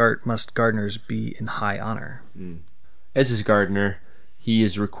there must gardeners be in high honor. As his gardener, he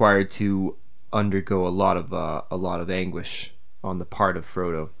is required to undergo a lot of anguish on the part of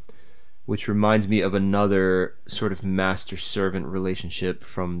Frodo, which reminds me of another sort of master-servant relationship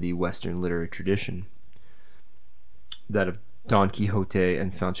from the Western literary tradition, that of Don Quixote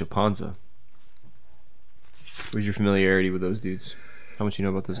and Sancho Panza. What's your familiarity with those dudes? How much you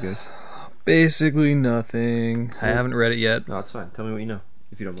know about those guys? Basically nothing. I haven't read it yet. No, it's fine. Tell me what you know,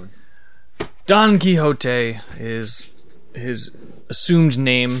 if you don't mind. Don Quixote is his assumed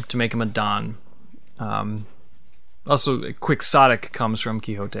name to make him a Don. Also, Quixotic comes from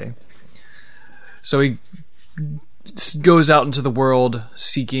Quixote. So he goes out into the world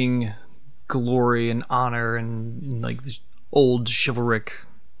seeking glory and honor and like the old chivalric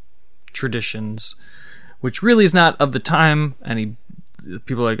traditions, which really is not of the time. And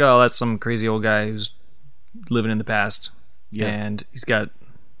people are like, oh, that's some crazy old guy who's living in the past. Yeah. And he's got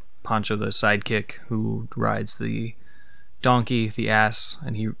Pancho, the sidekick, who rides the donkey, the ass,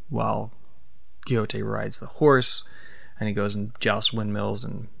 and while Quixote rides the horse, and he goes and jousts windmills,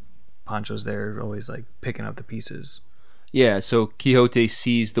 and Pancho's there always like picking up the pieces. Yeah, so Quixote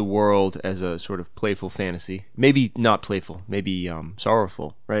sees the world as a sort of playful fantasy. Maybe not playful, maybe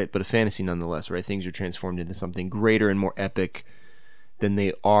sorrowful, right? But a fantasy nonetheless, right? Things are transformed into something greater and more epic than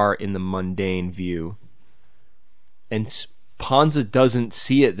they are in the mundane view. And Panza doesn't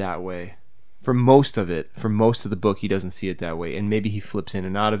see it that way. For most of the book, he doesn't see it that way. And maybe he flips in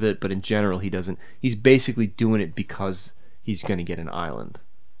and out of it, but in general, he doesn't. He's basically doing it because he's going to get an island.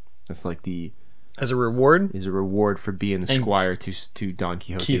 That's like as a reward? Is a reward for being the squire to Don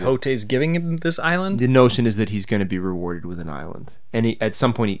Quixote. Quixote's giving him this island? The notion is that he's going to be rewarded with an island. And at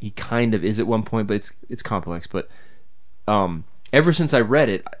some point, he kind of is at one point, but it's complex. But ever since I read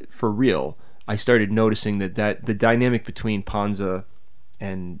it, for real, I started noticing that the dynamic between Panza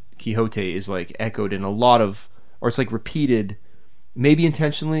and Quixote is like echoed in a lot of, or it's like repeated, maybe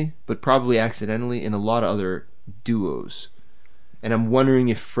intentionally, but probably accidentally, in a lot of other duos. And I'm wondering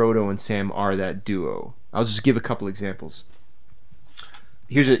if Frodo and Sam are that duo. I'll just give a couple examples.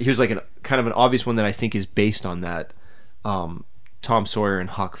 Here's like a kind of an obvious one that I think is based on that. Tom Sawyer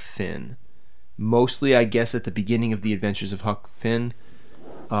and Huck Finn. Mostly, I guess, at the beginning of the Adventures of Huck Finn,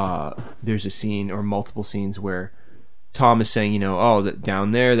 there's a scene or multiple scenes where Tom is saying, that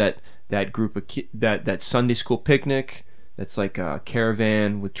down there, that group of that Sunday school picnic, that's like a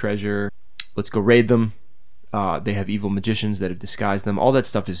caravan with treasure. Let's go raid them. They have evil magicians that have disguised them. All that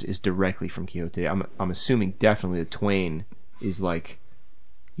stuff is directly from Quixote. I'm assuming definitely that Twain is like,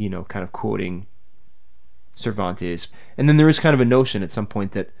 kind of quoting Cervantes. And then there is kind of a notion at some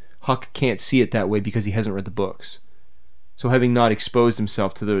point that Huck can't see it that way because he hasn't read the books. So having not exposed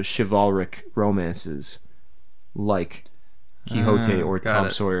himself to those chivalric romances like Quixote or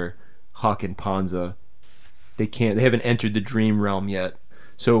Tom Sawyer, Huck and Panza, they haven't entered the dream realm yet.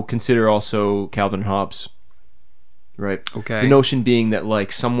 So consider also Calvin and Hobbes. Right. Okay. The notion being that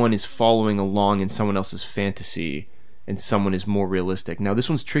like someone is following along in someone else's fantasy, and someone is more realistic. Now this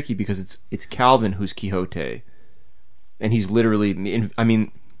one's tricky because it's Calvin who's Quixote, and he's literally. I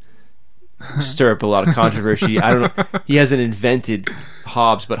mean, stir up a lot of controversy. I don't know. He hasn't invented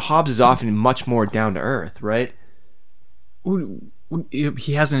Hobbes, but Hobbes is often much more down to earth, right?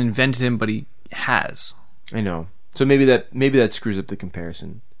 He hasn't invented him, but he has. I know. So maybe that screws up the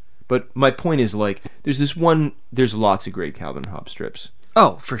comparison. But my point is, like, there's lots of great Calvin and Hobbes strips.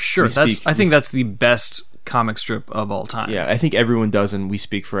 Oh, for sure. I think that's the best comic strip of all time. Yeah, I think everyone does, and we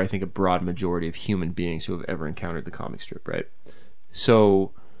speak for, I think, a broad majority of human beings who have ever encountered the comic strip, right?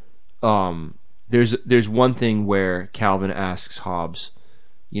 So, there's one thing where Calvin asks Hobbes,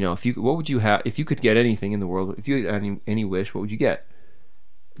 what would you have if you could get anything in the world? If you had any wish, what would you get?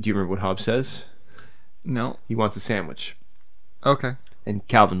 Do you remember what Hobbes says? No. He wants a sandwich. Okay. And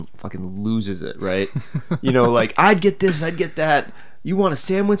Calvin fucking loses it, right? Like, I'd get this, I'd get that. You want a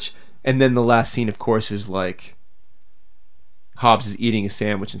sandwich? And then the last scene, of course, is like Hobbs is eating a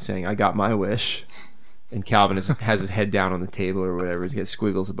sandwich and saying, "I got my wish," and Calvin has his head down on the table or whatever. He's got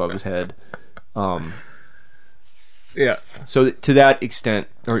squiggles above his head. Yeah. So to that extent,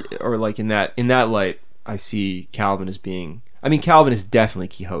 or like in that light, I see Calvin as being. I mean, Calvin is definitely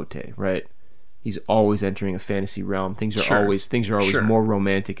Quixote, right? He's always entering a fantasy realm. Things are always more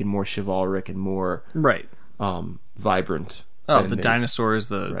romantic and more chivalric and more vibrant. Oh, the dinosaurs,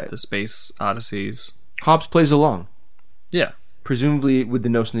 the space odysseys. Hobbs plays along. Yeah. Presumably with the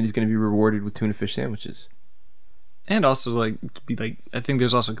notion that he's going to be rewarded with tuna fish sandwiches. And also, like, I think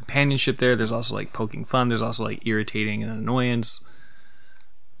there's also companionship there. There's also, like, poking fun. There's also, like, irritating and annoyance.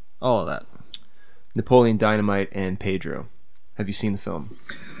 All of that. Napoleon Dynamite and Pedro. Have you seen the film?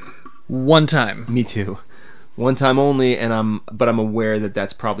 One time. Me too. One time only, and I'm aware that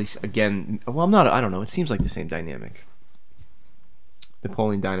that's probably, again, well, I'm not, I don't know. It seems like the same dynamic.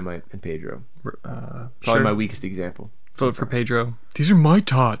 Napoleon Dynamite and Pedro. Probably my weakest example. Vote for Pedro. These are my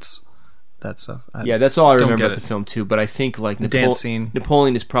tots. That stuff. That's all I remember about the film too. But I think like the dance scene.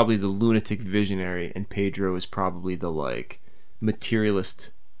 Napoleon is probably the lunatic visionary, and Pedro is probably the like materialist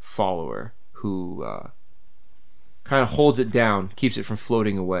follower who kind of holds it down, keeps it from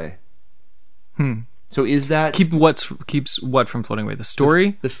floating away. So is that keeps what from floating away? The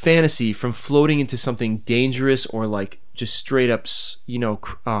story, the fantasy from floating into something dangerous, or like just straight up,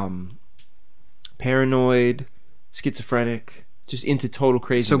 paranoid, schizophrenic. Just into total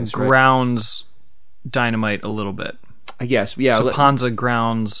craziness. So grounds Dynamite a little bit. I guess, yeah. So Panza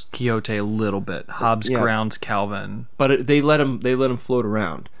grounds Quixote a little bit. Hobbs grounds Calvin. But they let him float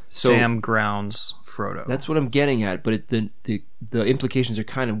around. So Sam grounds Frodo. That's what I'm getting at. But the implications are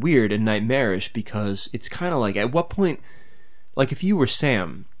kind of weird and nightmarish, because it's kind of like, at what point, like if you were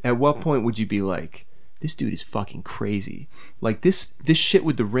Sam, at what point would you be like, this dude is fucking crazy? Like this shit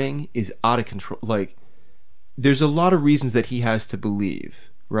with the ring is out of control. Like, there's a lot of reasons that he has to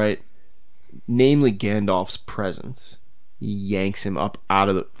believe, right? Namely, Gandalf's presence. He yanks him up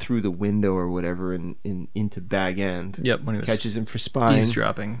through the window or whatever, and into Bag End. Yep, when he was catches him for spying,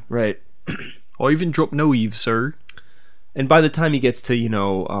 eavesdropping. Right. Or even drop no eave, sir. And by the time he gets to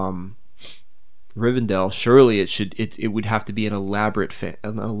Rivendell, surely it would have to be an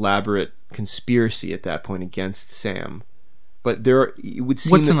elaborate conspiracy at that point against Sam. But it would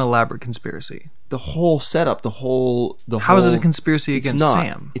seem. What's an elaborate conspiracy? The whole setup, How is it a conspiracy against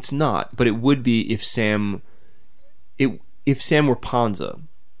Sam? It's not, but it would be if Sam were Panza.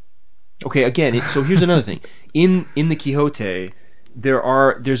 Okay, again, so here's another thing. In the Quixote,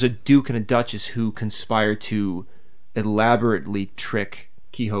 there's a duke and a duchess who conspire to elaborately trick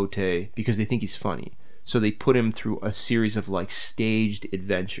Quixote because they think he's funny. So they put him through a series of like staged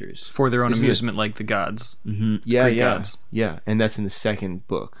adventures for their own amusement, like the gods. Mm-hmm. Yeah, and that's in the second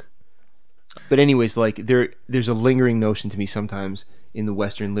book. But anyways, like there's a lingering notion to me sometimes in the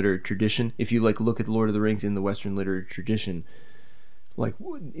Western literary tradition. If you like look at Lord of the Rings in the Western literary tradition, like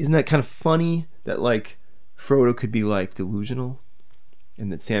isn't that kind of funny that like Frodo could be like delusional, and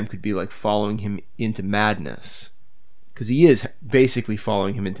that Sam could be like following him into madness, because he is basically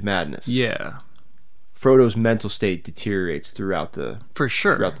following him into madness. Yeah. Frodo's mental state deteriorates throughout the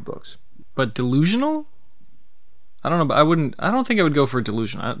books. But delusional? I don't know, but I don't think I would go for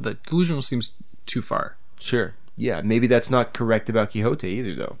delusional. The delusional seems too far. Sure. Yeah, maybe that's not correct about Quixote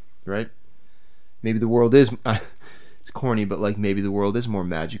either, though, right? Maybe the world is it's corny, but like maybe the world is more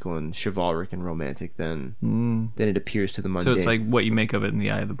magical and chivalric and romantic than it appears to the mundane. So it's like what you make of it in the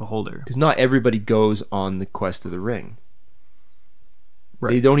eye of the beholder. Because not everybody goes on the quest of the ring.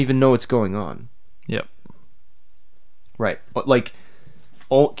 Right. They don't even know what's going on. Yep. Right. But like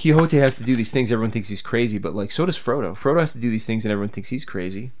Quixote has to do these things, everyone thinks he's crazy, but like so does Frodo. Frodo has to do these things and everyone thinks he's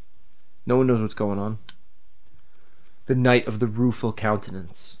crazy. No one knows what's going on. The Knight of the Rueful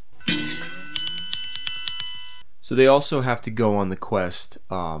Countenance. So they also have to go on the quest,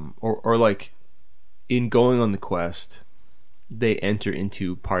 or like in going on the quest, they enter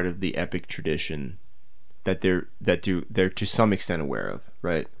into part of the epic tradition that they're to some extent aware of,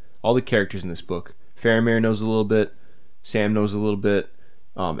 right? All the characters in this book, Faramir knows a little bit, Sam knows a little bit.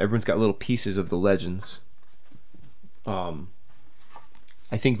 Everyone's got little pieces of the legends.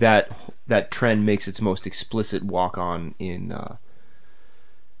 I think that trend makes its most explicit walk on in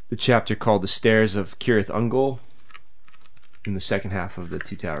the chapter called "The Stairs of Cirith Ungol" in the second half of the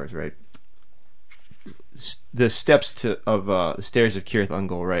Two Towers, right? The steps of the Stairs of Cirith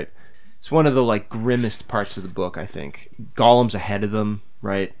Ungol, right? It's one of the like grimmest parts of the book, I think. Gollum's ahead of them,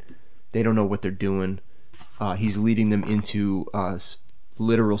 right? They don't know what they're doing. He's leading them into a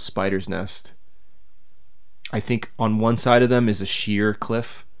literal spider's nest. I think on one side of them is a sheer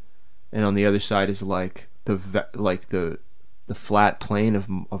cliff, and on the other side is like the flat plain of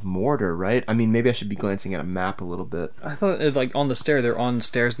Mordor, right? I mean, maybe I should be glancing at a map a little bit. I thought like on the stair, they're on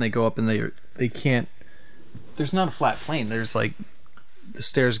stairs and they go up and they can't. There's not a flat plane. There's like the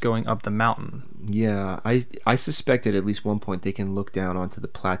stairs going up the mountain. Yeah, I suspect at least one point they can look down onto the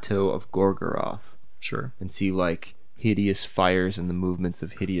plateau of Gorgoroth. Sure. And see like hideous fires and the movements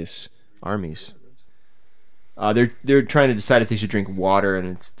of hideous armies. They're trying to decide if they should drink water, and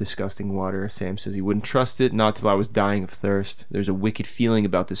it's disgusting water. Sam says he wouldn't trust it, not till I was dying of thirst. There's a wicked feeling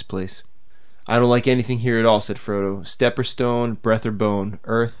about this place. I don't like anything here at all, said Frodo. Step or stone, breath or bone,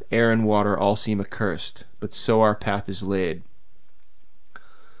 earth, air, and water all seem accursed, but so our path is laid.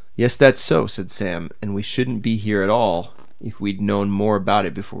 Yes, that's so, said Sam, and we shouldn't be here at all if we'd known more about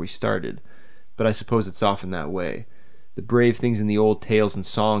it before we started. But I suppose it's often that way. The brave things in the old tales and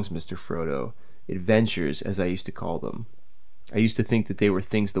songs, Mr. Frodo. Adventures, as I used to call them. I used to think that they were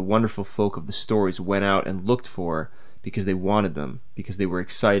things the wonderful folk of the stories went out and looked for because they wanted them, because they were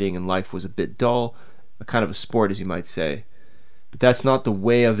exciting and life was a bit dull, a kind of a sport, as you might say. But that's not the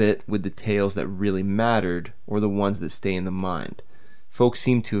way of it with the tales that really mattered, or the ones that stay in the mind. Folk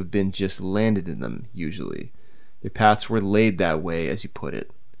seem to have been just landed in them, usually. Their paths were laid that way, as you put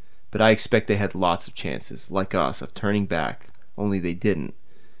it. But I expect they had lots of chances, like us, of turning back, only they didn't.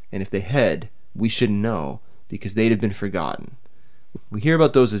 And if they had, we shouldn't know, because they'd have been forgotten. We hear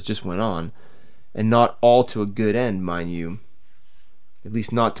about those as just went on, and not all to a good end, mind you. At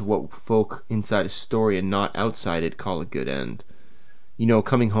least not to what folk inside a story and not outside it call a good end. You know,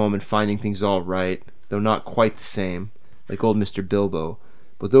 coming home and finding things all right, though not quite the same, like old Mr. Bilbo.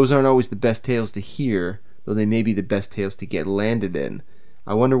 But those aren't always the best tales to hear, though they may be the best tales to get landed in.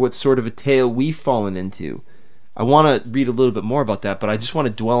 I wonder what sort of a tale we've fallen into. I want to read a little bit more about that, but I just want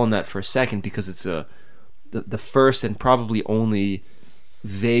to dwell on that for a second because it's the first and probably only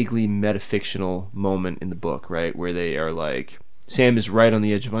vaguely metafictional moment in the book, right? Where they are like, Sam is right on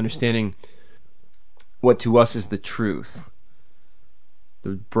the edge of understanding what to us is the truth,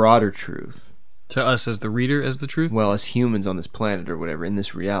 the broader truth. To us as the reader, as the truth? Well, as humans on this planet or whatever, in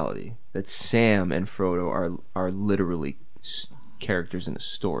this reality, that Sam and Frodo are literally characters in a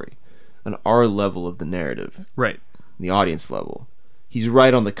story. On our level of the narrative, right, the audience level, he's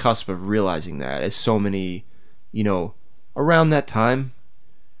right on the cusp of realizing that. As so many, around that time,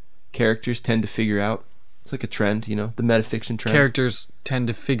 characters tend to figure out. It's like a trend, the metafiction trend. Characters tend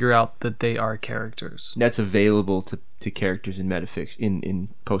to figure out that they are characters. That's available to characters in metafiction, in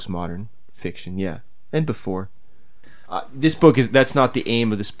postmodern fiction, yeah, and before. This book that's not the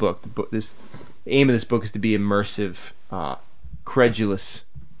aim of this book. The aim of this book is to be immersive, credulous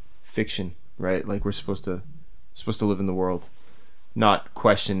fiction, right? Like we're supposed to live in the world, not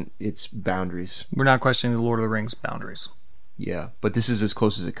question its boundaries. We're not questioning the Lord of the Rings boundaries. Yeah, but this is as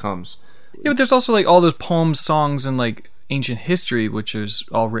close as it comes. Yeah, but there's also like all those poems, songs, and like ancient history, which is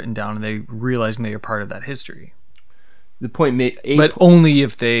all written down, and they realizing they are part of that history. The point made, but only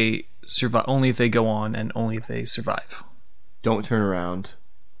if they survive, only if they go on, and only if they survive. Don't turn around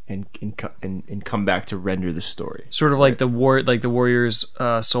and come back to render the story. Sort of like the warriors,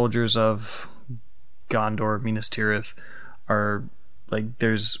 soldiers of Gondor, Minas Tirith, are like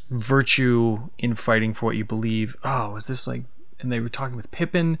there's virtue in fighting for what you believe. Oh, was this like? And they were talking with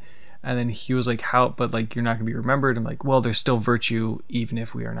Pippin, and then he was like, "How? But like you're not going to be remembered." I'm like, "Well, there's still virtue even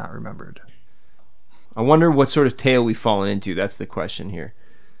if we are not remembered." I wonder what sort of tale we've fallen into. That's the question here.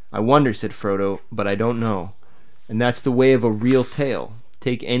 I wonder, said Frodo, but I don't know. And that's the way of a real tale.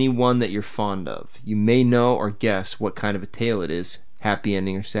 Take any one that you're fond of. You may know or guess what kind of a tale it is, happy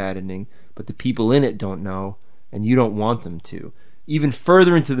ending or sad ending, but the people in it don't know, and you don't want them to. Even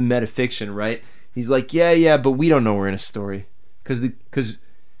further into the metafiction, right? He's like, yeah, but we don't know we're in a story.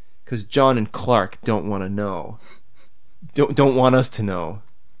 Because John and Clark don't want to know. Don't want us to know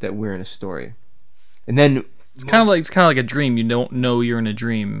that we're in a story. And then it's kind of like a dream. You don't know you're in a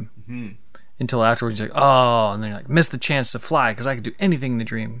dream until afterwards. You're like, oh, and then you're like, missed the chance to fly because I could do anything in a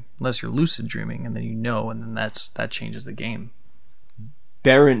dream unless you're lucid dreaming, and then you know, and then that changes the game.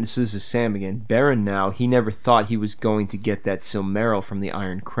 Beren, this is Sam again. Beren now, he never thought he was going to get that Silmaril from the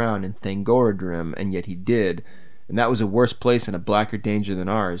Iron Crown in Thangorodrim, and yet he did, and that was a worse place and a blacker danger than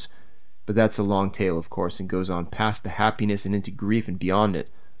ours. But that's a long tale, of course, and goes on past the happiness and into grief and beyond it.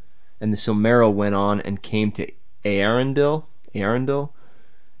 And the Silmaril went on and came to Earendil?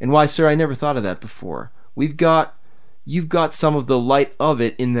 And why, sir, I never thought of that before. You've got some of the light of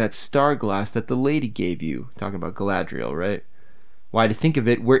it in that star glass that the lady gave you. Talking about Galadriel, right? Why, to think of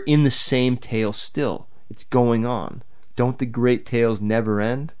it, we're in the same tale still. It's going on. Don't the great tales never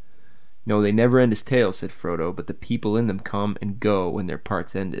end? No, they never end as tales, said Frodo, but the people in them come and go when their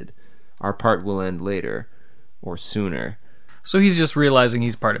part's ended. Our part will end later, or sooner. So he's just realizing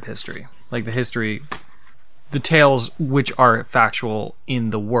he's part of history. Like the tales which are factual in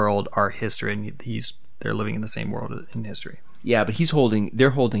the world are history, and they're living in the same world in history. Yeah, but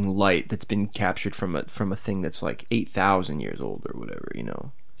they're holding light that's been captured from a thing that's like 8,000 years old or whatever, you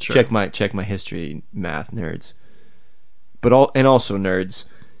know. Sure. Check my history, math nerds. And also nerds.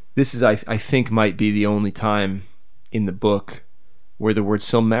 This is I think might be the only time in the book where the word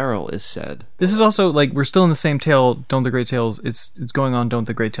Silmaril is said. This is also like we're still in the same tale. Don't the great tales? It's going on. Don't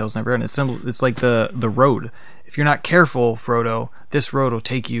the great tales never end? It's like the road. If you're not careful, Frodo, this road could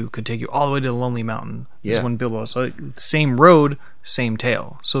take you all the way to the Lonely Mountain. This is when Bilbo. So same road, same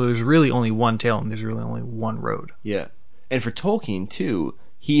tale. So there's really only one tale, and there's really only one road. Yeah, and for Tolkien too,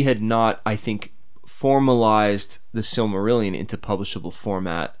 he had not, I think, formalized the Silmarillion into publishable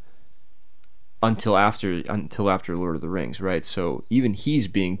format until after Lord of the Rings, right? So even he's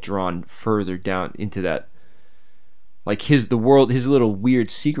being drawn further down into that, like his little weird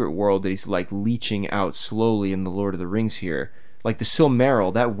secret world that he's like leeching out slowly in the Lord of the Rings here. Like the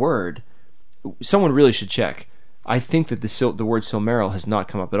Silmaril, that word, someone really should check. I think that the word Silmaril has not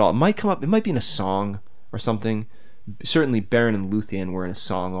come up at all. It might come up. It might be in a song or something. Certainly, Beren and Luthien were in a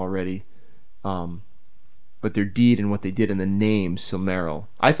song already. But their deed and what they did in the name Silmaril,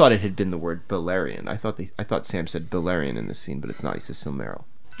 I thought it had been the word Beleriand. I thought Sam said Beleriand in this scene, but it's not. He says Silmaril.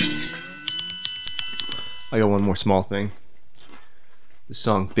 I got one more small thing. The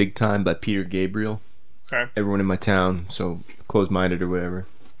song "Big Time" by Peter Gabriel. Okay. Everyone in my town, so closed-minded or whatever,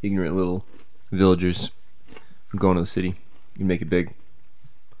 ignorant little villagers. I'm going to the city. You make it big.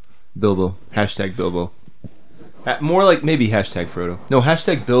 Bilbo. Hashtag Bilbo. More like maybe hashtag Frodo. No,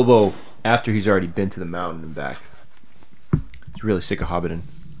 hashtag Bilbo after he's already been to the mountain and back. He's really sick of hobbiting.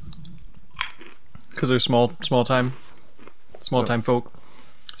 Because they're small time folk.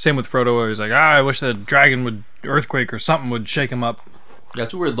 Same with Frodo, where he's like, I wish the dragon would earthquake or something would shake him up.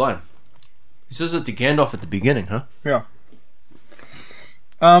 That's a weird line. He says it to Gandalf at the beginning, huh? Yeah.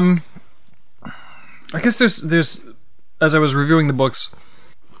 I guess there's as I was reviewing the books,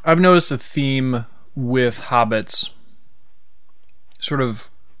 I've noticed a theme with Hobbits, sort of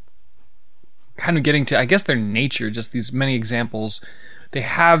kind of getting to, I guess, their nature, just these many examples. They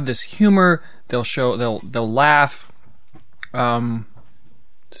have this humor, they'll laugh,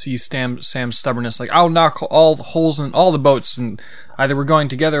 see Sam's stubbornness, like, I'll knock all the holes in all the boats, and either we're going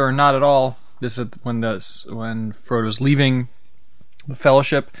together or not at all. This is when Frodo's leaving the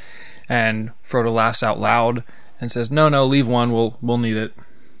Fellowship, and Frodo laughs out loud and says, "No, leave one. We'll need it."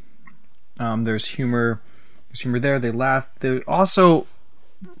 There's humor there. They laugh. They also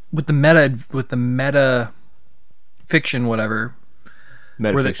with the meta fiction, whatever.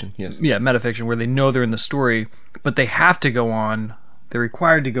 Metafiction, yes. Yeah, metafiction, where they know they're in the story, but they have to go on. They're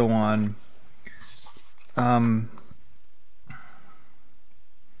required to go on.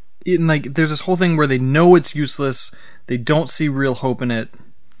 There's this whole thing where they know it's useless. They don't see real hope in it,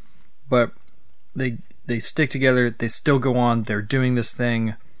 but they stick together. They still go on. They're doing this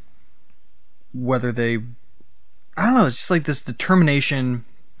thing. Whether I don't know. It's just like this determination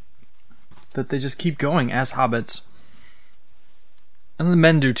that they just keep going as hobbits. And the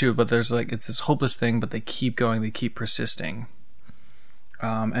men do too, but it's this hopeless thing, but they keep going. They keep persisting.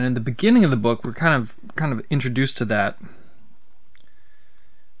 And in the beginning of the book, we're kind of introduced to that.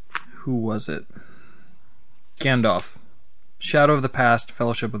 Who was it? Gandalf. Shadow of the Past,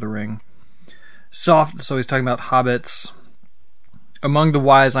 Fellowship of the Ring. Soft, so he's talking about hobbits. Among the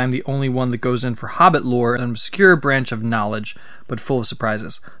wise, I am the only one that goes in for hobbit lore, an obscure branch of knowledge, but full of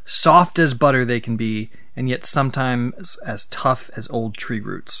surprises. Soft as butter they can be, and yet sometimes as tough as old tree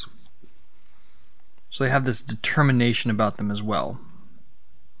roots. So they have this determination about them as well.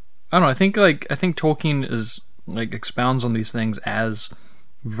 I don't know, I think Tolkien expounds on these things as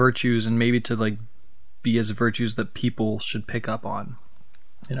virtues, and maybe to be as virtues that people should pick up on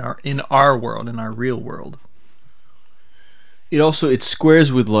in our world, in our real world. It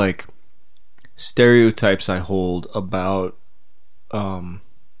squares with stereotypes I hold about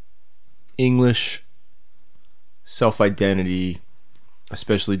English self-identity,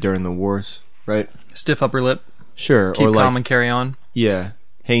 especially during the wars, right? Stiff upper lip. Sure. Keep calm and carry on. Yeah.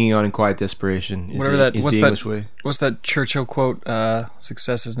 Hanging on in quiet desperation is the English way. What's that Churchill quote?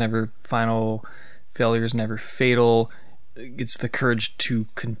 Success is never final, failure is never fatal. It's the courage to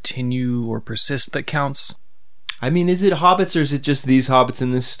continue or persist that counts. I mean, is it hobbits or is it just these hobbits in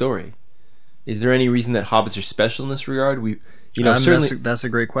this story? Is there any reason that hobbits are special in this regard? Certainly that's a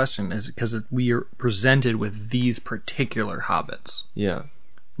great question. Is because we are presented with these particular hobbits. Yeah.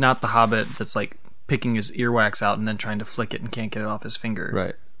 not the Hobbit that's like picking his earwax out and then trying to flick it and can't get it off his finger.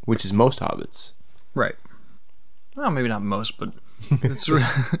 Right. Which is most hobbits. Right. Well, maybe not most, but it's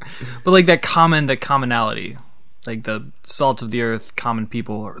but like that commonality, like the salt of the earth, common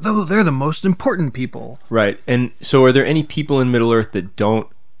people, though they're the most important people. Right. And so are there any people in Middle Earth that don't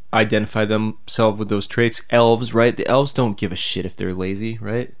identify themselves with those traits? Elves, right? The elves don't give a shit if they're lazy,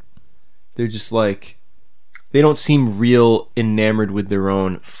 right? They're just like, they don't seem real enamored with their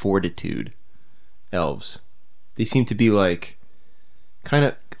own fortitude. Elves. They seem to be like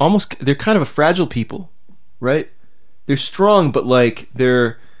they're kind of a fragile people, right? They're strong, but like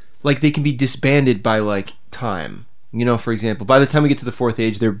they're like they can be disbanded by like time. You know, for example, by the time we get to the Fourth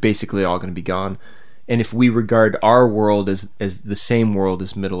Age, they're basically all going to be gone. And if we regard our world as the same world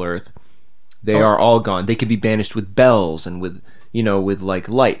as Middle Earth, they are all gone. They could be banished with bells and with like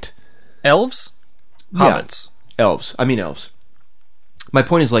light. Elves? Hobbits. Yeah, elves. I mean elves. My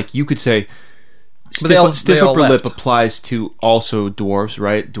point is, like, you could say But stiff they all upper lip left. applies to also dwarves,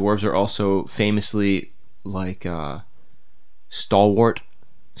 right? Dwarves are also famously like stalwart,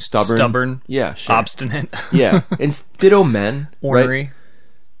 stubborn. Yeah, sure. Obstinate. Yeah, and ditto men, Ornery.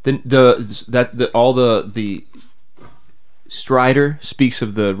 right? All the Strider speaks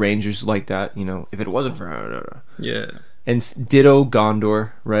of the Rangers like that. You know, if it wasn't for Yeah. and ditto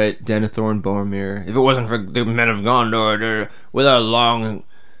Gondor, right? Denethor, Boromir. If it wasn't for the men of Gondor, they're with our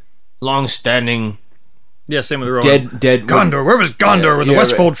long-standing Yeah, same with the Rowan. dead Gondor. Where was Gondor when the yeah,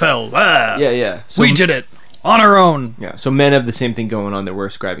 Westfold fell? Ah, Yeah. So, we did it on our own. Yeah, so men have the same thing going on that we're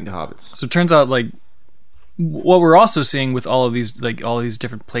ascribing to hobbits. So it turns out, like, what we're also seeing with all of these, like, all of these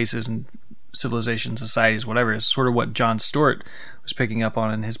different places and civilizations, societies, whatever, is sort of what Jon Stewart was picking up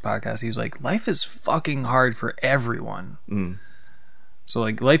on in his podcast. He was like, life is fucking hard for everyone. So,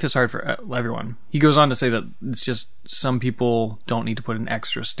 like, life is hard for everyone. He goes on to say that it's just some people don't need to put in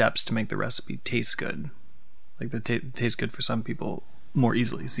extra steps to make the recipe taste good. Like, the tastes good for some people more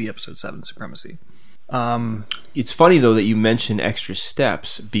easily. See episode 7, Supremacy. It's funny, though, that you mention extra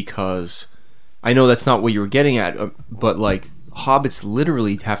steps, because I know that's not what you were getting at, but, like, hobbits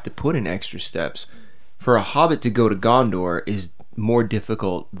literally have to put in extra steps. For a hobbit to go to Gondor is more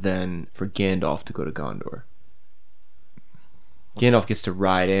difficult than for Gandalf to go to Gondor. Gandalf gets to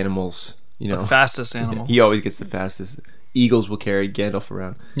ride animals, you know. The fastest animal. He always gets the fastest. Eagles will carry Gandalf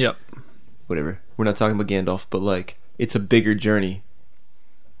around. Yep. Whatever. We're not talking about Gandalf, but like, it's a bigger journey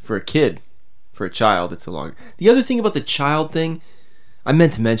for a kid. For a child, it's a longer. The other thing about the child thing, I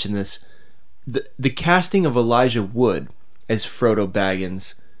meant to mention this. The casting of Elijah Wood as Frodo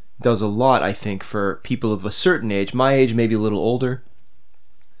Baggins does a lot, I think, for people of a certain age, my age, maybe a little older.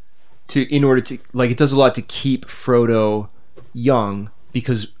 In order to, like, it does a lot to keep Frodo young,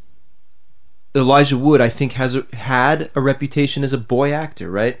 because Elijah Wood, I think, had a reputation as a boy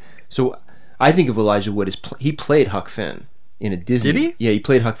actor, right? So I think of Elijah Wood as he played Huck Finn in a Disney. Did he? Yeah, he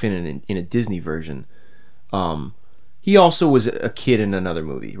played Huck Finn in a Disney version. He also was a kid in another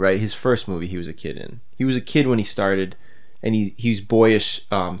movie, right? His first movie he was a kid in. He was a kid when he started, and he's boyish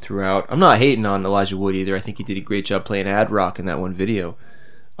throughout. I'm not hating on Elijah Wood either. I think he did a great job playing Ad Rock in that one video.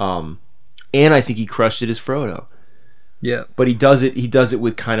 And I think he crushed it as Frodo. Yeah. But he does it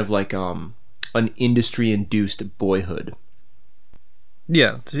with kind of like an industry-induced boyhood.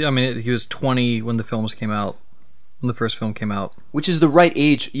 Yeah. I mean, he was 20 when the films came out. When the first film came out. Which is the right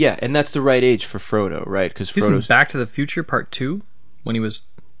age. Yeah, and that's the right age for Frodo, right? Because He's in Frodo's... Back to the Future Part 2 when he was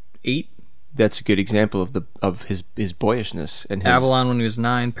 8. That's a good example of his boyishness. And his... Avalon when he was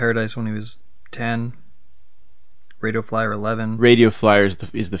 9. Paradise when he was 10. Radio Flyer 11. Radio Flyer is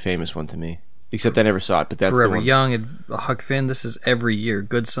the famous one to me. Except I never saw it, but that's Forever the one. Young, Huck Finn. This is every year.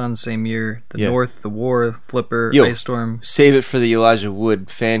 Good Son, same year. The Yeah. North, The War, Flipper, Yo, Ice Storm. Save it for the Elijah Wood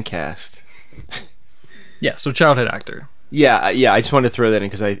fan cast. Yeah, so childhood actor. Yeah. I just wanted to throw that in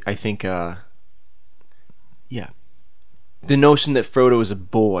because I think, the notion that Frodo is a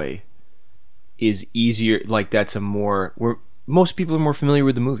boy is easier. Like, that's most people are more familiar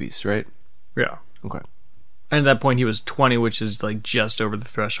with the movies, right? Yeah. Okay. And at that point, he was 20, which is like just over the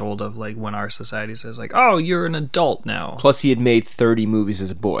threshold of like when our society says like, "Oh, you're an adult now." Plus, he had made 30 movies as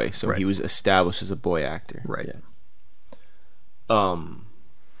a boy, so Right. he was established as a boy actor. Right. Yeah.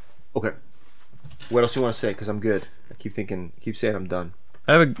 Okay. What else do you want to say? Because I'm good. I keep saying I'm done.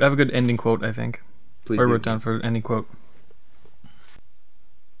 I have a good ending quote. I think. Please I do. wrote down for ending quote.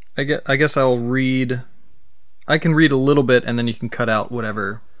 I guess I'll read. I can read a little bit, and then you can cut out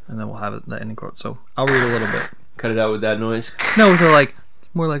whatever, and then we'll have the ending quote. So I'll read a little bit. Cut it out with that noise. No, with like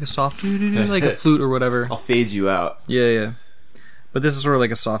more like a soft, like a flute or whatever. I'll fade you out. Yeah. But this is sort of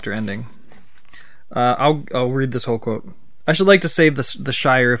like a softer ending. I'll read this whole quote. I should like to save the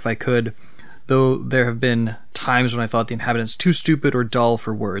Shire if I could, though there have been times when I thought the inhabitants too stupid or dull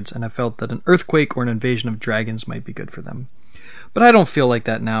for words, and I felt that an earthquake or an invasion of dragons might be good for them. But I don't feel like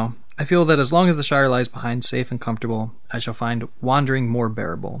that now. I feel that as long as the Shire lies behind safe and comfortable, I shall find wandering more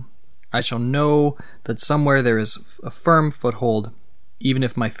bearable. I shall know that somewhere there is a firm foothold, even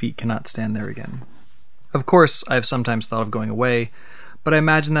if my feet cannot stand there again. Of course, I have sometimes thought of going away, but I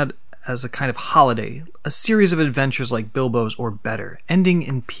imagine that as a kind of holiday, a series of adventures like Bilbo's or better, ending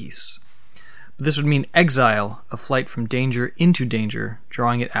in peace. But this would mean exile, a flight from danger into danger,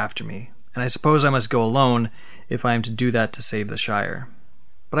 drawing it after me, and I suppose I must go alone if I am to do that to save the Shire.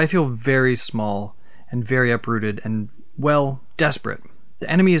 But I feel very small and very uprooted and, well, desperate. The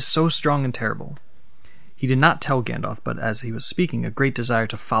enemy is so strong and terrible. He did not tell Gandalf, but as he was speaking, a great desire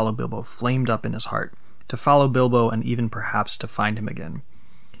to follow Bilbo flamed up in his heart, to follow Bilbo and even perhaps to find him again.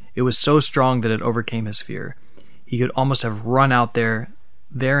 It was so strong that it overcame his fear. He could almost have run out there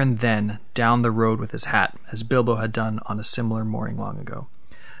and then, down the road with his hat, as Bilbo had done on a similar morning long ago.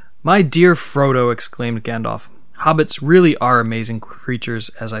 "My dear Frodo," exclaimed Gandalf, "hobbits really are amazing creatures,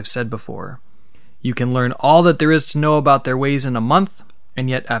 as I've said before. You can learn all that there is to know about their ways in a month, and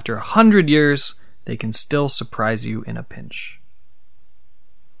yet after 100 years, they can still surprise you in a pinch."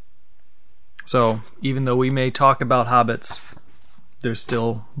 So, even though we may talk about hobbits, there's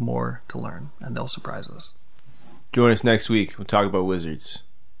still more to learn, and they'll surprise us. Join us next week. We'll talk about wizards.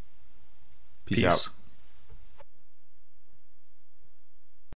 Peace out.